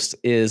the most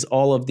is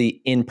all of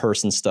the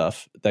in-person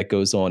stuff that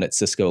goes on at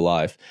Cisco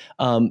Live.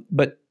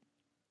 But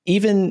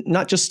even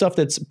not just stuff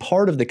that's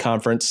part of the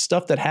conference,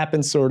 stuff that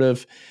happens sort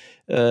of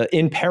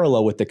in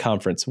parallel with the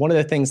conference. One of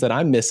the things that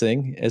I'm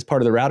missing as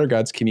part of the Router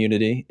Gods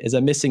community is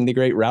I'm missing the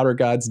great Router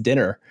Gods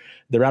dinner,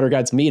 the Router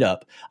Gods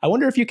meetup. I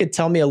wonder if you could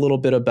tell me a little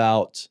bit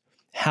about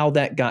how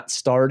that got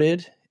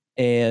started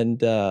and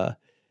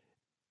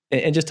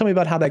just tell me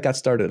about how that got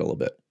started a little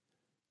bit.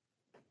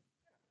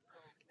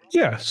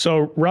 Yeah.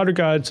 So Router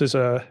Gods is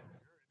as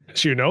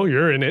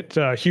you're in it,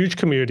 a huge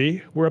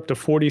community. We're up to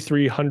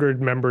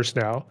 4,300 members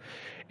now.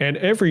 And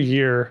every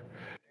year,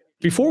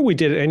 before we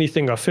did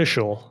anything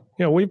official,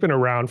 we've been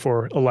around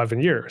for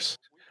 11 years.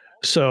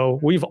 So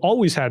we've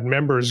always had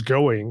members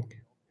going,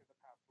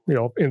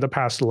 in the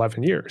past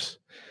 11 years.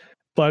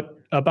 But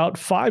about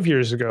 5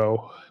 years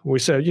ago, we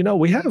said,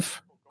 we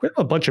have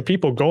a bunch of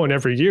people going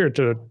every year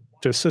to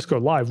Cisco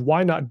Live.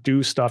 Why not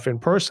do stuff in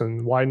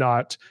person? Why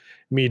not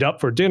meet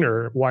up for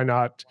dinner? Why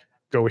not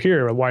go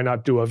here? Why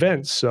not do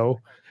events?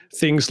 So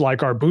things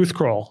like our booth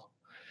crawl,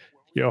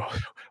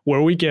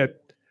 where we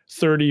get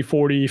 30,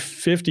 40,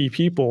 50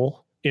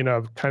 people in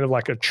a kind of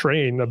like a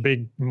train, a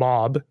big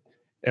mob,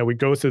 and we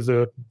go through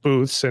the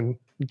booths and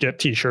get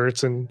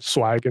t-shirts and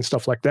swag and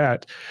stuff like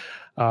that.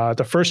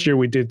 The first year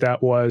we did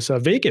that was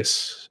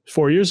Vegas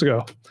 4 years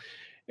ago.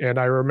 And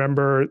I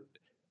remember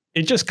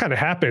it just kind of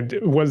happened.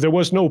 There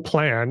was no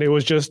plan. It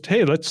was just,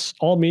 hey, let's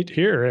all meet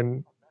here.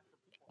 And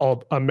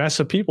a mess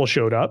of people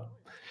showed up.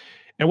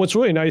 And what's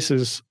really nice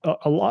is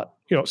a lot,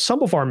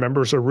 some of our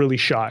members are really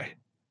shy,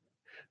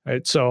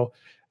 right? So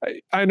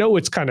I know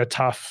it's kind of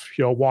tough,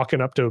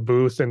 walking up to a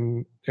booth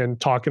and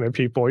talking to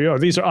people.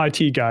 These are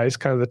IT guys,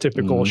 kind of the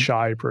typical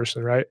shy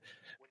person, right?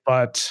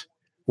 But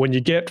when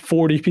you get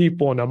 40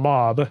 people in a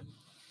mob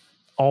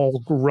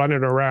all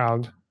running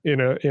around in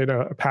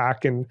a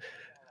pack, and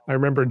I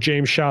remember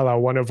James Shallow,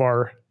 one of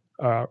our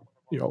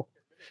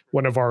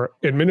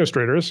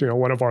administrators,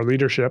 one of our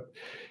leadership,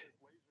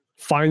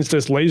 finds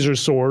this laser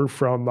sword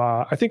from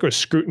I think it was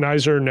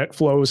Scrutinizer,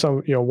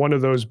 NetFlow, one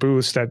of those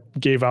booths that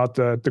gave out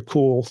the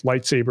cool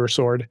lightsaber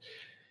sword.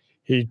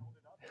 He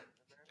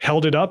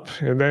held it up,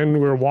 and then we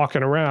were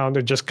walking around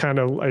and just kind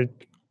of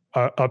like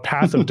a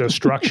path of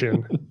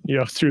destruction,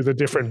 through the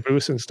different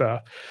booths and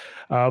stuff.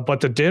 But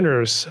the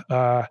dinners,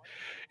 and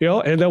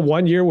then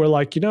one year we're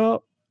like,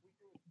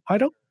 why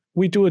don't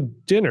we do a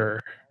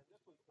dinner?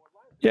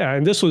 Yeah,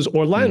 and this was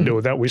Orlando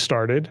that we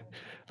started.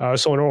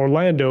 So in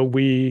Orlando,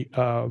 we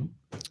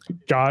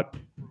got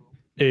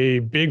a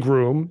big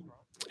room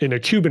in a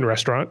Cuban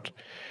restaurant,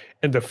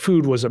 and the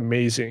food was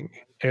amazing.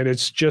 And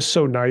it's just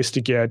so nice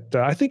to get,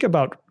 I think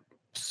about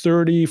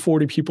 30,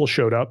 40 people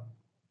showed up.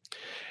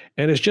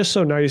 And it's just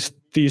so nice,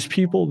 these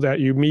people that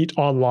you meet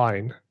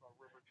online.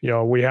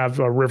 We have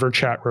a River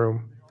chat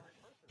room.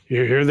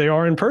 Here they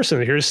are in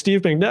person. Here's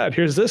Steve McNutt.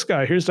 Here's this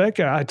guy. Here's that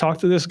guy. I talk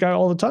to this guy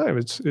all the time.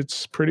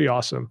 It's pretty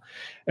awesome.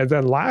 And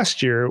then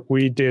last year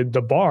we did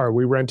the bar.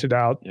 We rented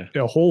out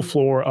a whole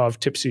floor of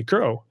Tipsy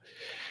Crow,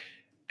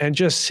 and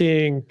just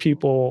seeing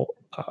people.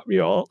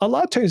 A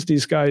lot of times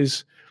these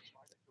guys,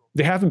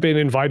 they haven't been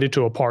invited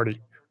to a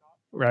party,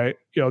 right?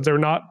 They're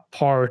not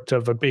part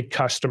of a big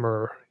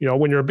customer.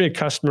 When you're a big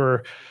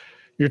customer,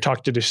 you're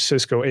talking to the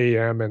Cisco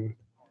AM and,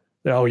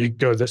 you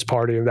go to this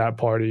party and that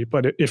party.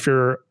 But if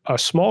you're a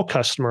small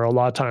customer, a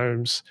lot of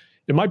times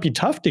it might be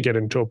tough to get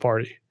into a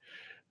party.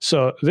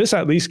 So this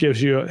at least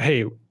gives you,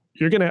 hey,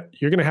 you're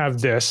gonna have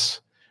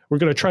this. We're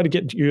gonna try to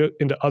get you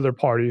into other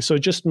parties. So it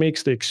just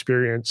makes the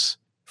experience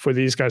for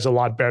these guys a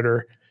lot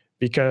better,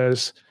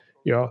 because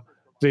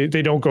they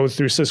don't go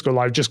through Cisco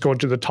Live just going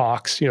to the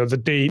talks,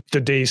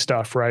 the day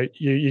stuff, right?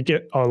 You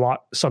get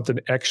something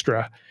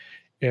extra.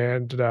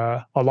 And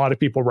a lot of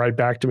people write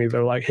back to me.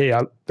 They're like, hey,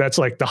 that's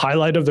like the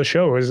highlight of the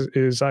show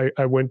is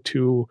I went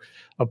to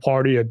a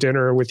party, a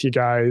dinner with you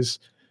guys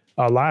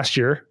last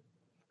year.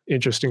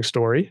 Interesting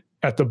story.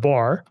 At the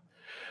bar,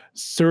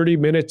 30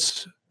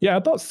 minutes,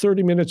 about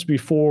 30 minutes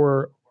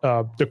before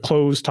the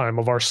close time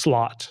of our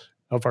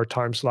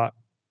time slot,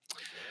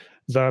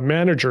 the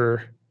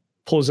manager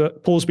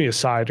pulls me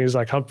aside and he's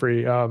like,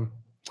 Humphrey,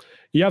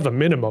 you have a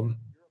minimum.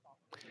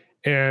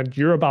 And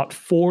you're about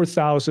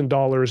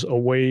 $4,000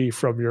 away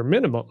from your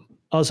minimum.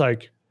 I was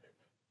like,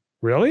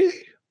 really?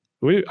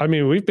 We've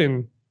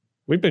been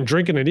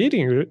drinking and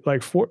eating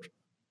like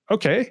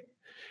okay.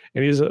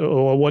 And he's,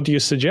 well, what do you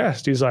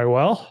suggest? He's like,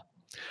 well,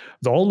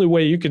 the only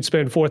way you can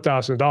spend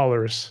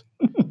 $4,000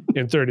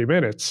 in 30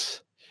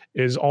 minutes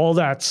is all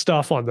that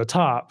stuff on the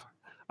top.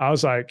 I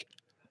was like,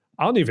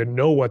 I don't even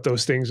know what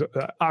those things.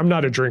 I'm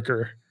not a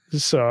drinker,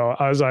 so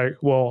I was like,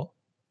 well,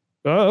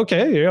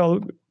 okay,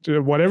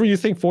 whatever you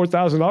think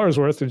 $4,000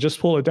 worth, and just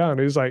pull it down.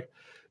 He's like,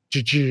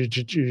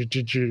 and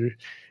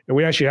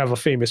we actually have a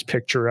famous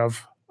picture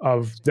of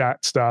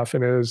that stuff.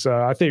 And it was,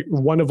 I think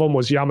one of them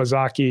was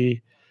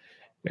Yamazaki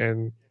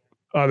and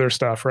other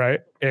stuff, right?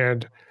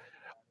 And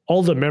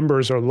all the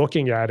members are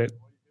looking at it,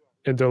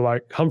 and they're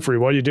like, Humphrey,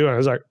 what are you doing? I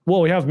was like,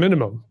 well, we have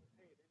minimum.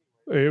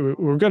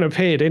 We're going to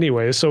pay it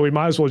anyway, so we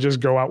might as well just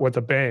go out with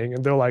a bang.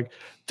 And they're like,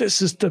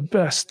 this is the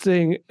best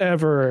thing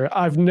ever.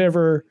 I've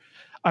never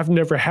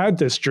had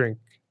this drink.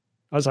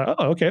 I was like,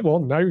 oh, okay, well,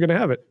 now you're going to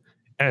have it.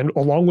 And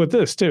along with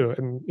this too,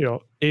 and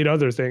 8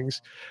 other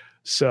things.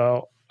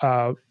 So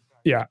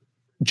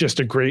just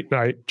a great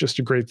night, just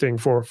a great thing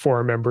for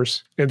our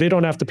members. And they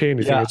don't have to pay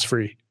anything. Yeah. It's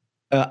free.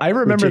 I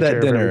remember that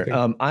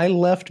dinner. I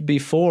left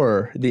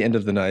before the end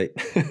of the night.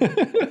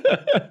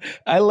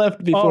 I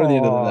left before the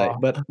end of the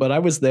night, but I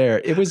was there.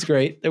 It was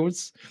great. There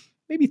was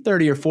maybe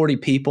 30 or 40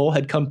 people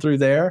had come through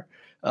there.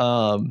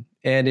 And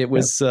it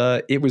was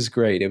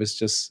great. It was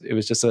just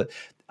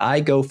I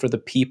go for the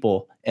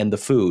people and the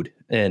food,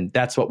 and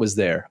that's what was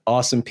there.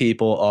 Awesome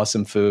people,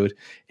 awesome food,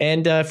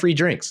 and free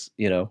drinks,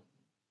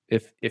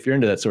 if you're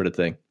into that sort of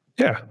thing.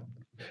 Yeah.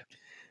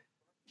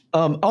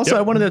 Also,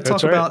 I wanted to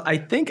talk about, I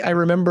think I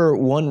remember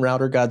one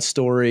Router God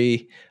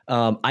story.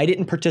 I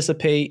didn't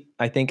participate.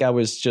 I think I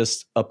was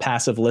just a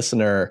passive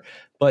listener,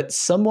 but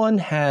someone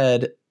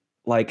had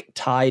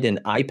tied an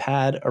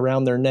iPad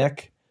around their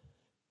neck.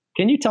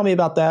 Can you tell me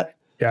about that?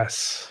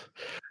 Yes.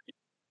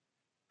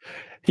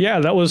 Yeah,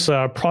 that was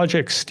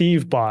Project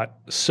Steve Bot.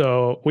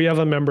 So we have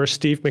a member,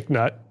 Steve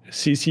McNutt,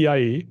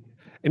 CCIE,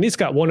 and he's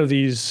got one of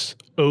these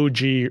OG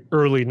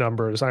early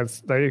numbers. I'm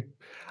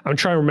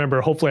trying to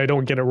remember. Hopefully I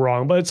don't get it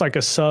wrong, but it's like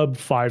a sub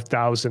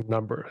 5,000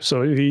 number.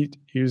 So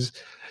he's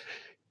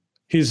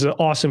an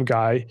awesome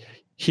guy.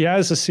 He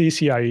has a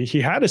CCIE. He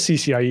had a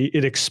CCIE.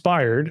 It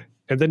expired,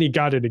 and then he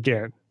got it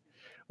again,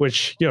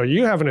 which,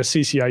 you having a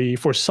CCIE,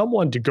 for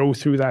someone to go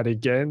through that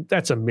again,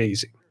 that's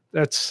amazing.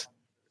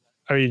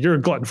 You're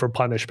a glutton for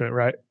punishment,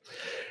 right?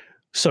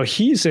 So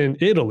he's in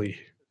Italy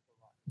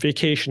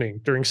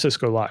vacationing during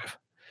Cisco Live.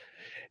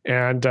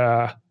 And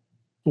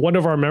one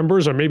of our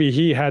members, or maybe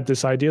he had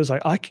this idea, is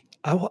like,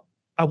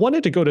 I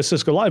wanted to go to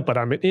Cisco Live, but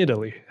I'm in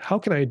Italy. How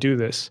can I do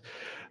this?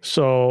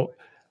 So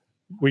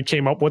we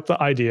came up with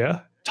the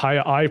idea, tie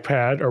an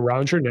iPad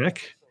around your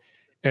neck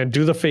and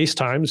do the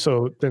FaceTime.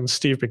 So then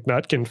Steve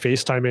McNutt can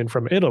FaceTime in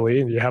from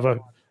Italy, and you have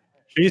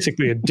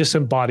basically a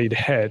disembodied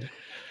head.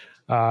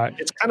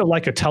 It's kind of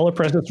like a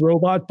telepresence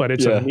robot, but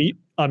it's a meat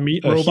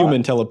robot. A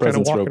human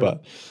telepresence robot. Around.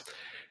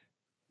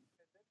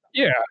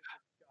 Yeah.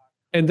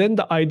 And then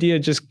the idea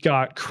just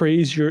got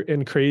crazier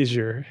and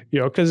crazier,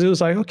 because it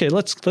was like, okay,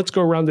 let's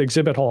go around the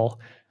exhibit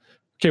hall.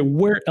 Okay,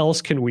 where else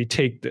can we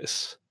take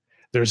this?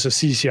 There's a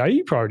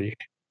CCIE party.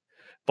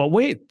 But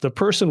wait, the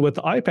person with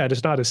the iPad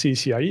is not a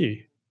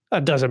CCIE.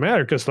 That doesn't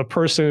matter because the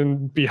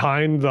person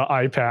behind the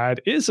iPad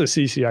is a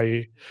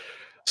CCIE.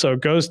 So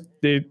it goes,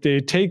 they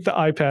take the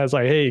iPads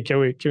like, hey, can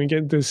we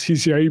get this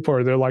CCIE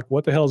party? They're like,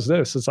 what the hell is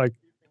this? It's like,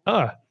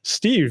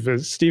 Steve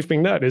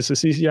McNutt is a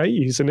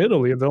CCIE. He's in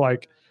Italy. And they're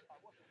like,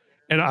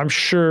 and I'm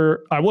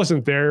sure, I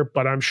wasn't there,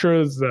 but I'm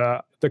sure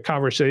the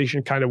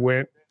conversation kind of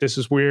went, this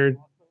is weird,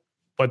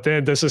 but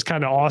then this is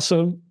kind of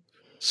awesome.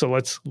 So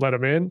let's let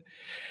him in.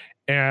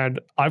 And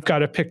I've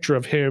got a picture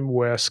of him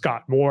with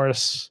Scott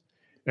Morris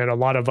and a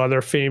lot of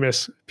other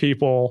famous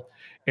people.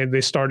 And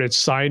they started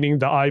signing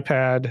the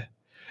iPad.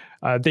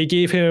 They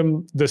gave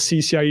him the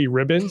CCIE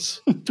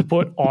ribbons to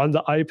put on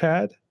the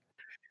iPad.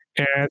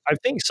 And I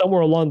think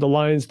somewhere along the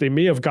lines, they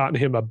may have gotten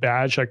him a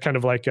badge, like kind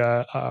of like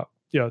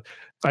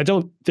I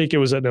don't think it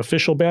was an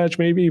official badge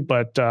maybe,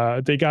 but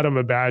they got him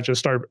a badge and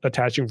started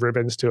attaching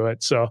ribbons to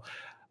it. So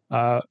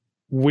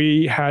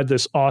we had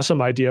this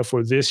awesome idea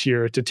for this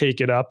year to take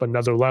it up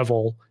another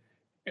level.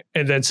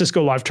 And then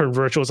Cisco Live turned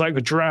virtual. It's like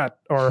a drat,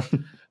 or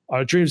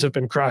our dreams have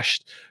been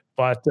crushed.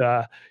 But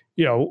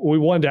we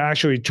wanted to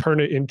actually turn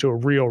it into a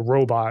real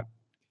robot,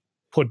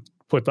 put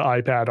the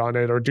iPad on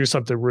it, or do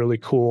something really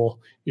cool,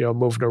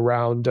 moving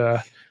around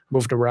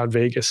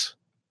Vegas.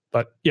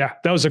 But yeah,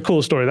 that was a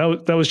cool story.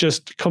 That was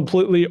just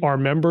completely our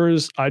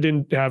members. I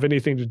didn't have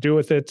anything to do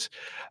with it.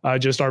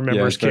 Just our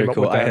members came up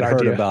with that idea. I had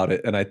heard about it,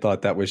 and I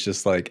thought that was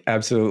just like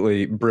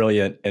absolutely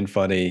brilliant and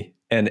funny,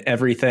 and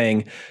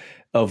everything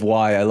of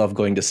why I love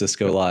going to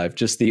Cisco Live.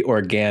 Just the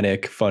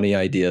organic, funny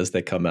ideas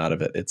that come out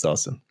of it. It's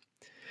awesome.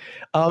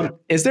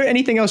 Is there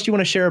anything else you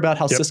want to share about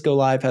how Cisco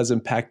Live has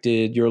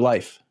impacted your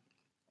life?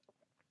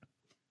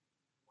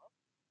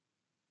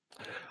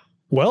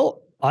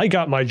 Well, I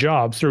got my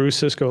job through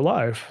Cisco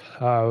Live.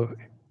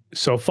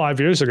 So 5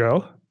 years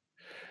ago,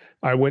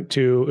 it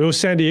was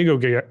San Diego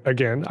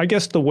again. I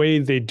guess the way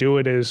they do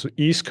it is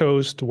East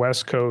Coast,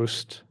 West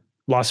Coast,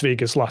 Las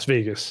Vegas, Las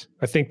Vegas.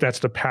 I think that's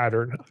the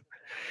pattern.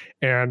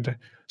 And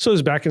so it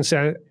was back in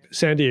San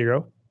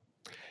Diego.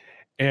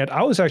 And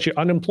I was actually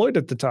unemployed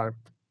at the time,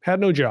 had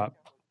no job.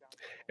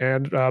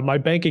 And my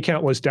bank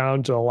account was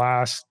down to the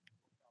last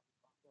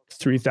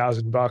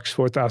 $3,000,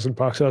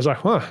 $4,000. I was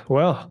like,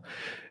 well,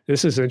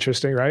 this is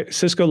interesting, right?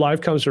 Cisco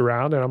Live comes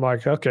around and I'm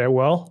like, okay,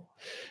 well,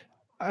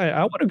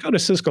 I want to go to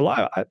Cisco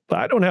Live, but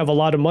I don't have a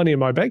lot of money in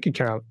my bank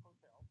account.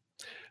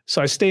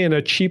 So I stay in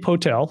a cheap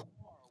hotel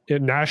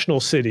in National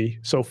City,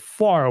 so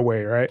far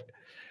away, right?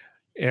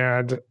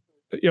 And,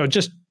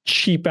 just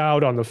cheap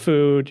out on the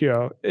food,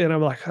 and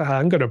I'm like,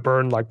 I'm going to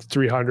burn like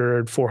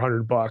 $300,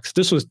 $400.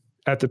 This was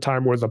at the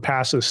time where the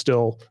pass is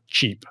still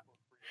cheap,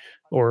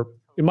 or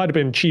it might've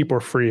been cheap or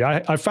free.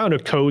 I found a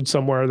code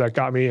somewhere that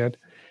got me in.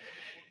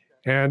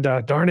 And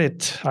darn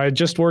it, I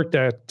just worked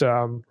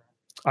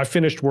I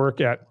finished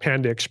work at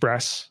Panda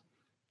Express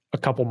a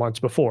couple months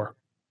before.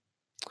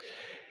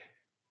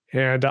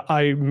 And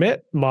I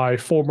met my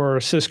former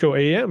Cisco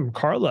AM,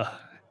 Carla,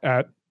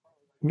 at,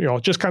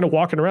 just kind of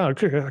walking around.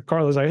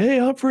 Carla's like, hey,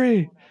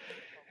 Humphrey.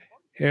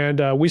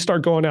 And we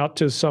start going out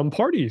to some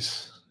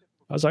parties.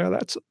 I was like, oh,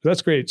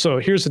 that's great. So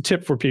here's a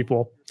tip for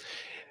people.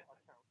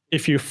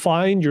 If you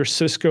find your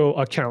Cisco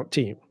account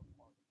team,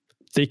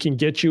 they can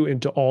get you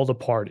into all the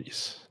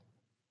parties.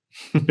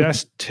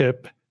 Best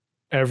tip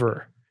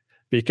ever,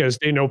 because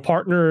they know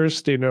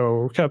partners, they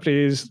know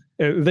companies,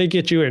 they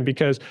get you in,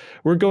 because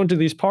we're going to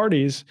these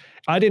parties.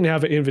 I didn't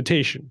have an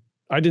invitation.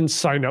 I didn't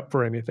sign up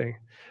for anything,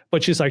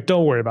 but she's like,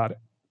 don't worry about it.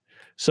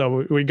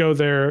 So we go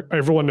there.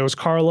 Everyone knows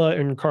Carla,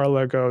 and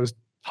Carla goes,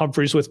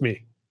 Humphrey's with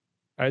me.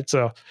 Right.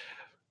 So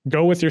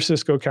go with your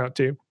Cisco account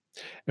team.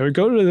 And we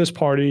go to this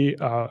party,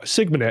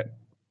 SigmaNet,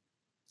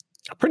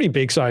 a pretty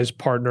big size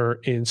partner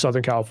in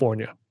Southern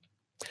California.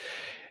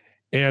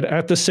 And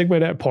at the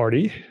SigmaNet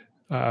party,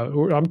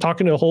 I'm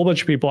talking to a whole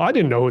bunch of people. I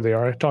didn't know who they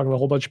are. I'm talking to a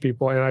whole bunch of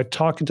people. And I'm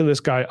talking to this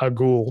guy,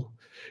 Agul,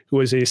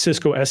 who is a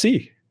Cisco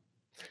SE.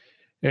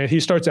 And he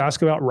starts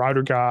asking about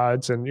router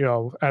gods. And,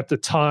 at the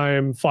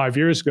time, 5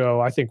 years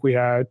ago, I think we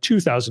had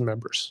 2,000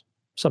 members,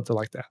 something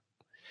like that.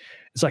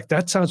 It's like,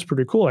 that sounds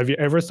pretty cool. Have you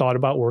ever thought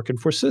about working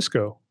for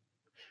Cisco?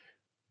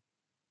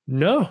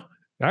 No.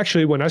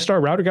 Actually, when I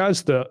started Router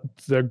Gods,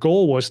 the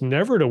goal was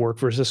never to work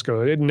for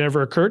Cisco. It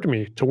never occurred to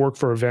me to work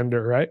for a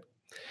vendor, right?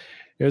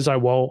 It was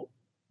like, well,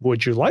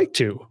 would you like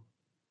to?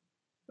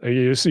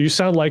 You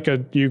sound like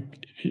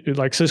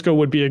like Cisco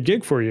would be a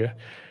gig for you.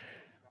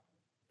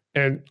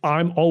 And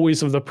I'm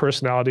always of the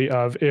personality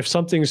of, if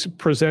something's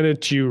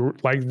presented to you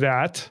like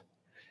that,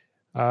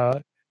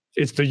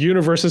 it's the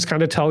universe is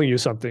kind of telling you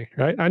something,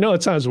 right? I know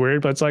it sounds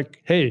weird, but it's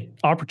like, hey,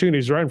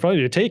 opportunity's right in front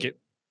of you, take it,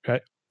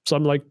 right? So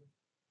I'm like,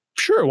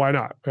 sure, why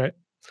not, right?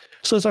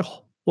 So it's like,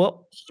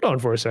 well, hold on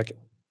for a second.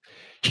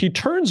 He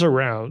turns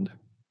around,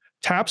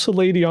 taps a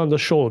lady on the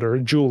shoulder,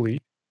 Julie.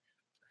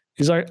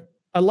 He's like,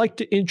 I'd like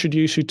to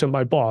introduce you to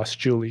my boss,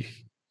 Julie.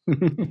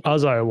 I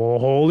was like, well,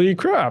 holy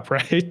crap,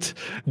 right?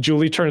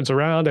 Julie turns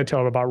around. I tell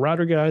her about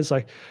Router Guys.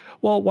 Like,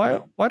 well, why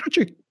don't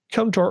you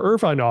come to our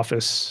Irvine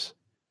office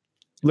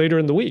later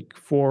in the week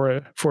for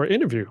an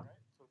interview?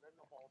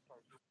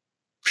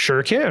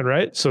 Sure can,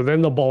 right? So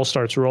then the ball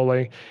starts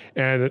rolling.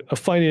 And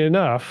funny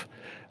enough,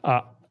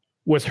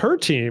 with her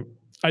team,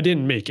 I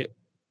didn't make it.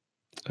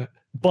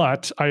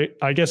 But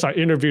I guess I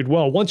interviewed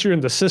well. Once you're in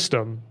the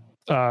system,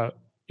 I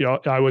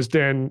was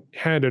then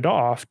handed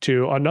off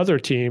to another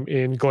team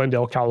in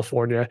Glendale,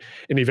 California,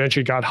 and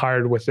eventually got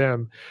hired with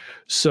them.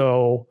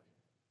 So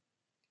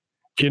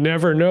you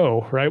never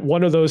know, right?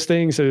 One of those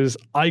things is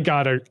I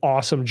got an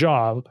awesome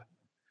job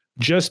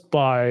just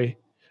by,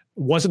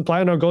 wasn't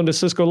planning on going to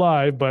Cisco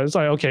Live, but it's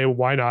like, okay,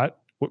 why not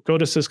go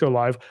to Cisco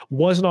Live?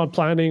 Wasn't on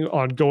planning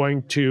on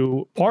going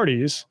to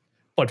parties,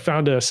 but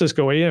found a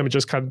Cisco AM and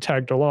just kind of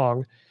tagged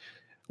along.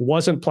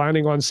 Wasn't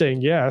planning on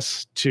saying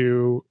yes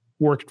to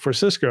worked for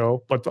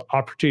Cisco, but the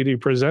opportunity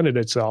presented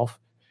itself.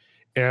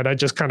 And I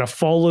just kind of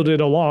followed it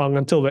along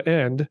until the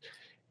end.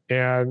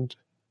 And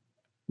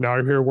now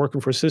I'm here working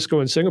for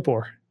Cisco in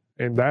Singapore.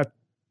 And that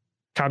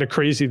kind of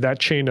crazy, that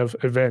chain of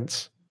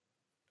events.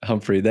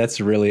 Humphrey, that's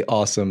really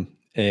awesome.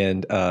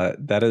 And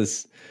that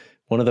is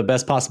one of the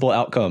best possible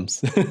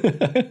outcomes.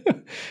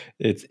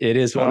 It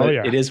is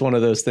one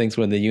of those things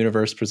when the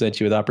universe presents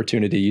you with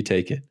opportunity, you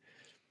take it.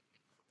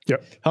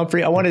 Yep.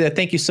 Humphrey, I wanted to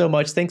thank you so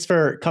much. Thanks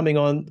for coming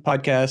on the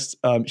podcast,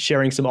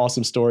 sharing some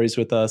awesome stories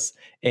with us.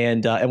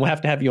 And we'll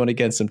have to have you on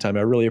again sometime.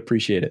 I really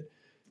appreciate it.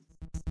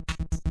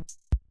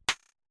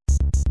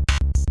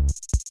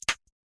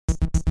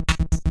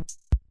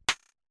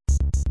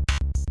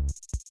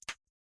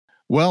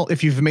 Well,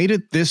 if you've made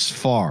it this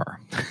far,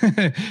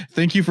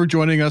 thank you for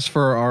joining us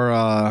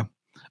for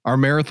our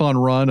marathon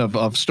run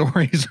of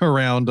stories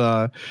around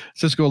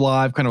Cisco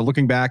Live, kind of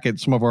looking back at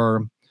some of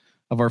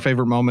our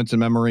favorite moments and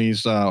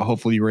memories.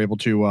 Hopefully you were able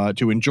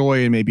to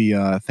enjoy and maybe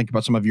think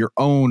about some of your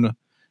own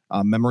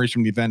memories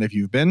from the event if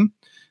you've been.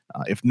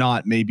 If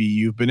not, maybe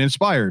you've been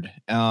inspired,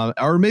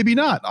 or maybe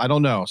not. I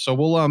don't know. So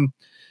we'll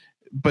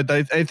but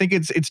I think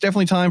it's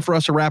definitely time for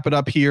us to wrap it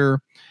up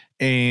here.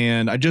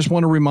 And I just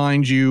want to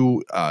remind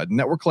you,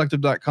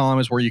 networkcollective.com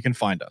is where you can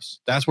find us.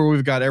 That's where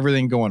we've got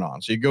everything going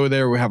on. So you go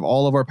there, we have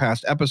all of our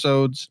past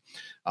episodes.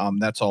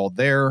 That's all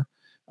there.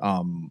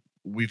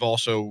 We've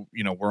also,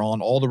 we're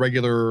on all the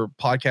regular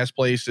podcast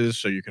places.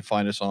 So you can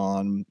find us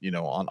on,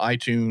 on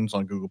iTunes,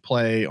 on Google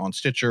Play, on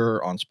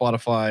Stitcher, on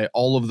Spotify,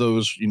 all of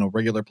those,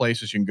 regular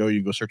places you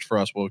can go search for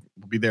us. We'll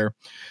be there.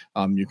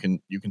 You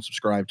can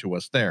subscribe to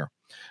us there.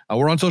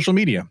 We're on social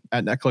media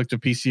at Net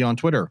Collective PC on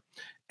Twitter,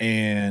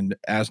 and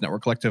as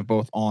Network Collective,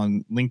 both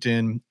on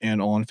LinkedIn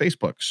and on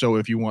Facebook. So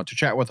if you want to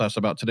chat with us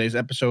about today's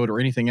episode or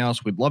anything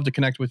else, we'd love to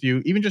connect with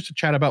you, even just to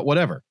chat about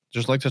whatever.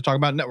 Just like to talk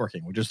about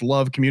networking. We just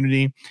love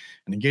community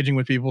and engaging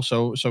with people.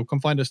 So come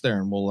find us there,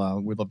 and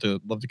we'd love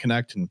to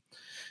connect and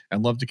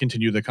love to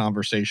continue the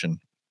conversation.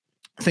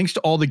 Thanks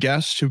to all the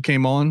guests who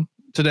came on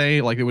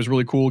today. Like, it was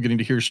really cool getting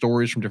to hear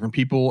stories from different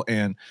people,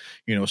 and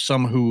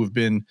some who have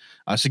been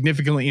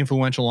significantly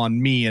influential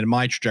on me and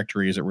my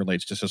trajectory as it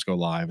relates to Cisco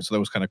Live. So that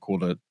was kind of cool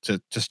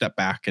to step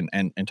back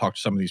and talk to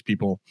some of these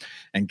people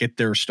and get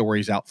their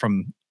stories out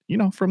from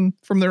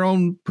their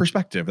own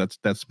perspective.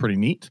 That's pretty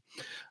neat.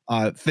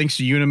 Thanks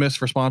to Unimis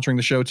for sponsoring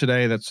the show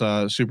today. That's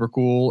super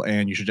cool,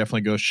 and you should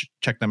definitely go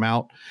check them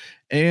out.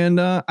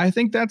 And I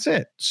think that's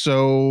it.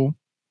 So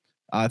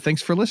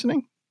thanks for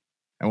listening,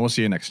 and we'll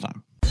see you next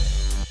time.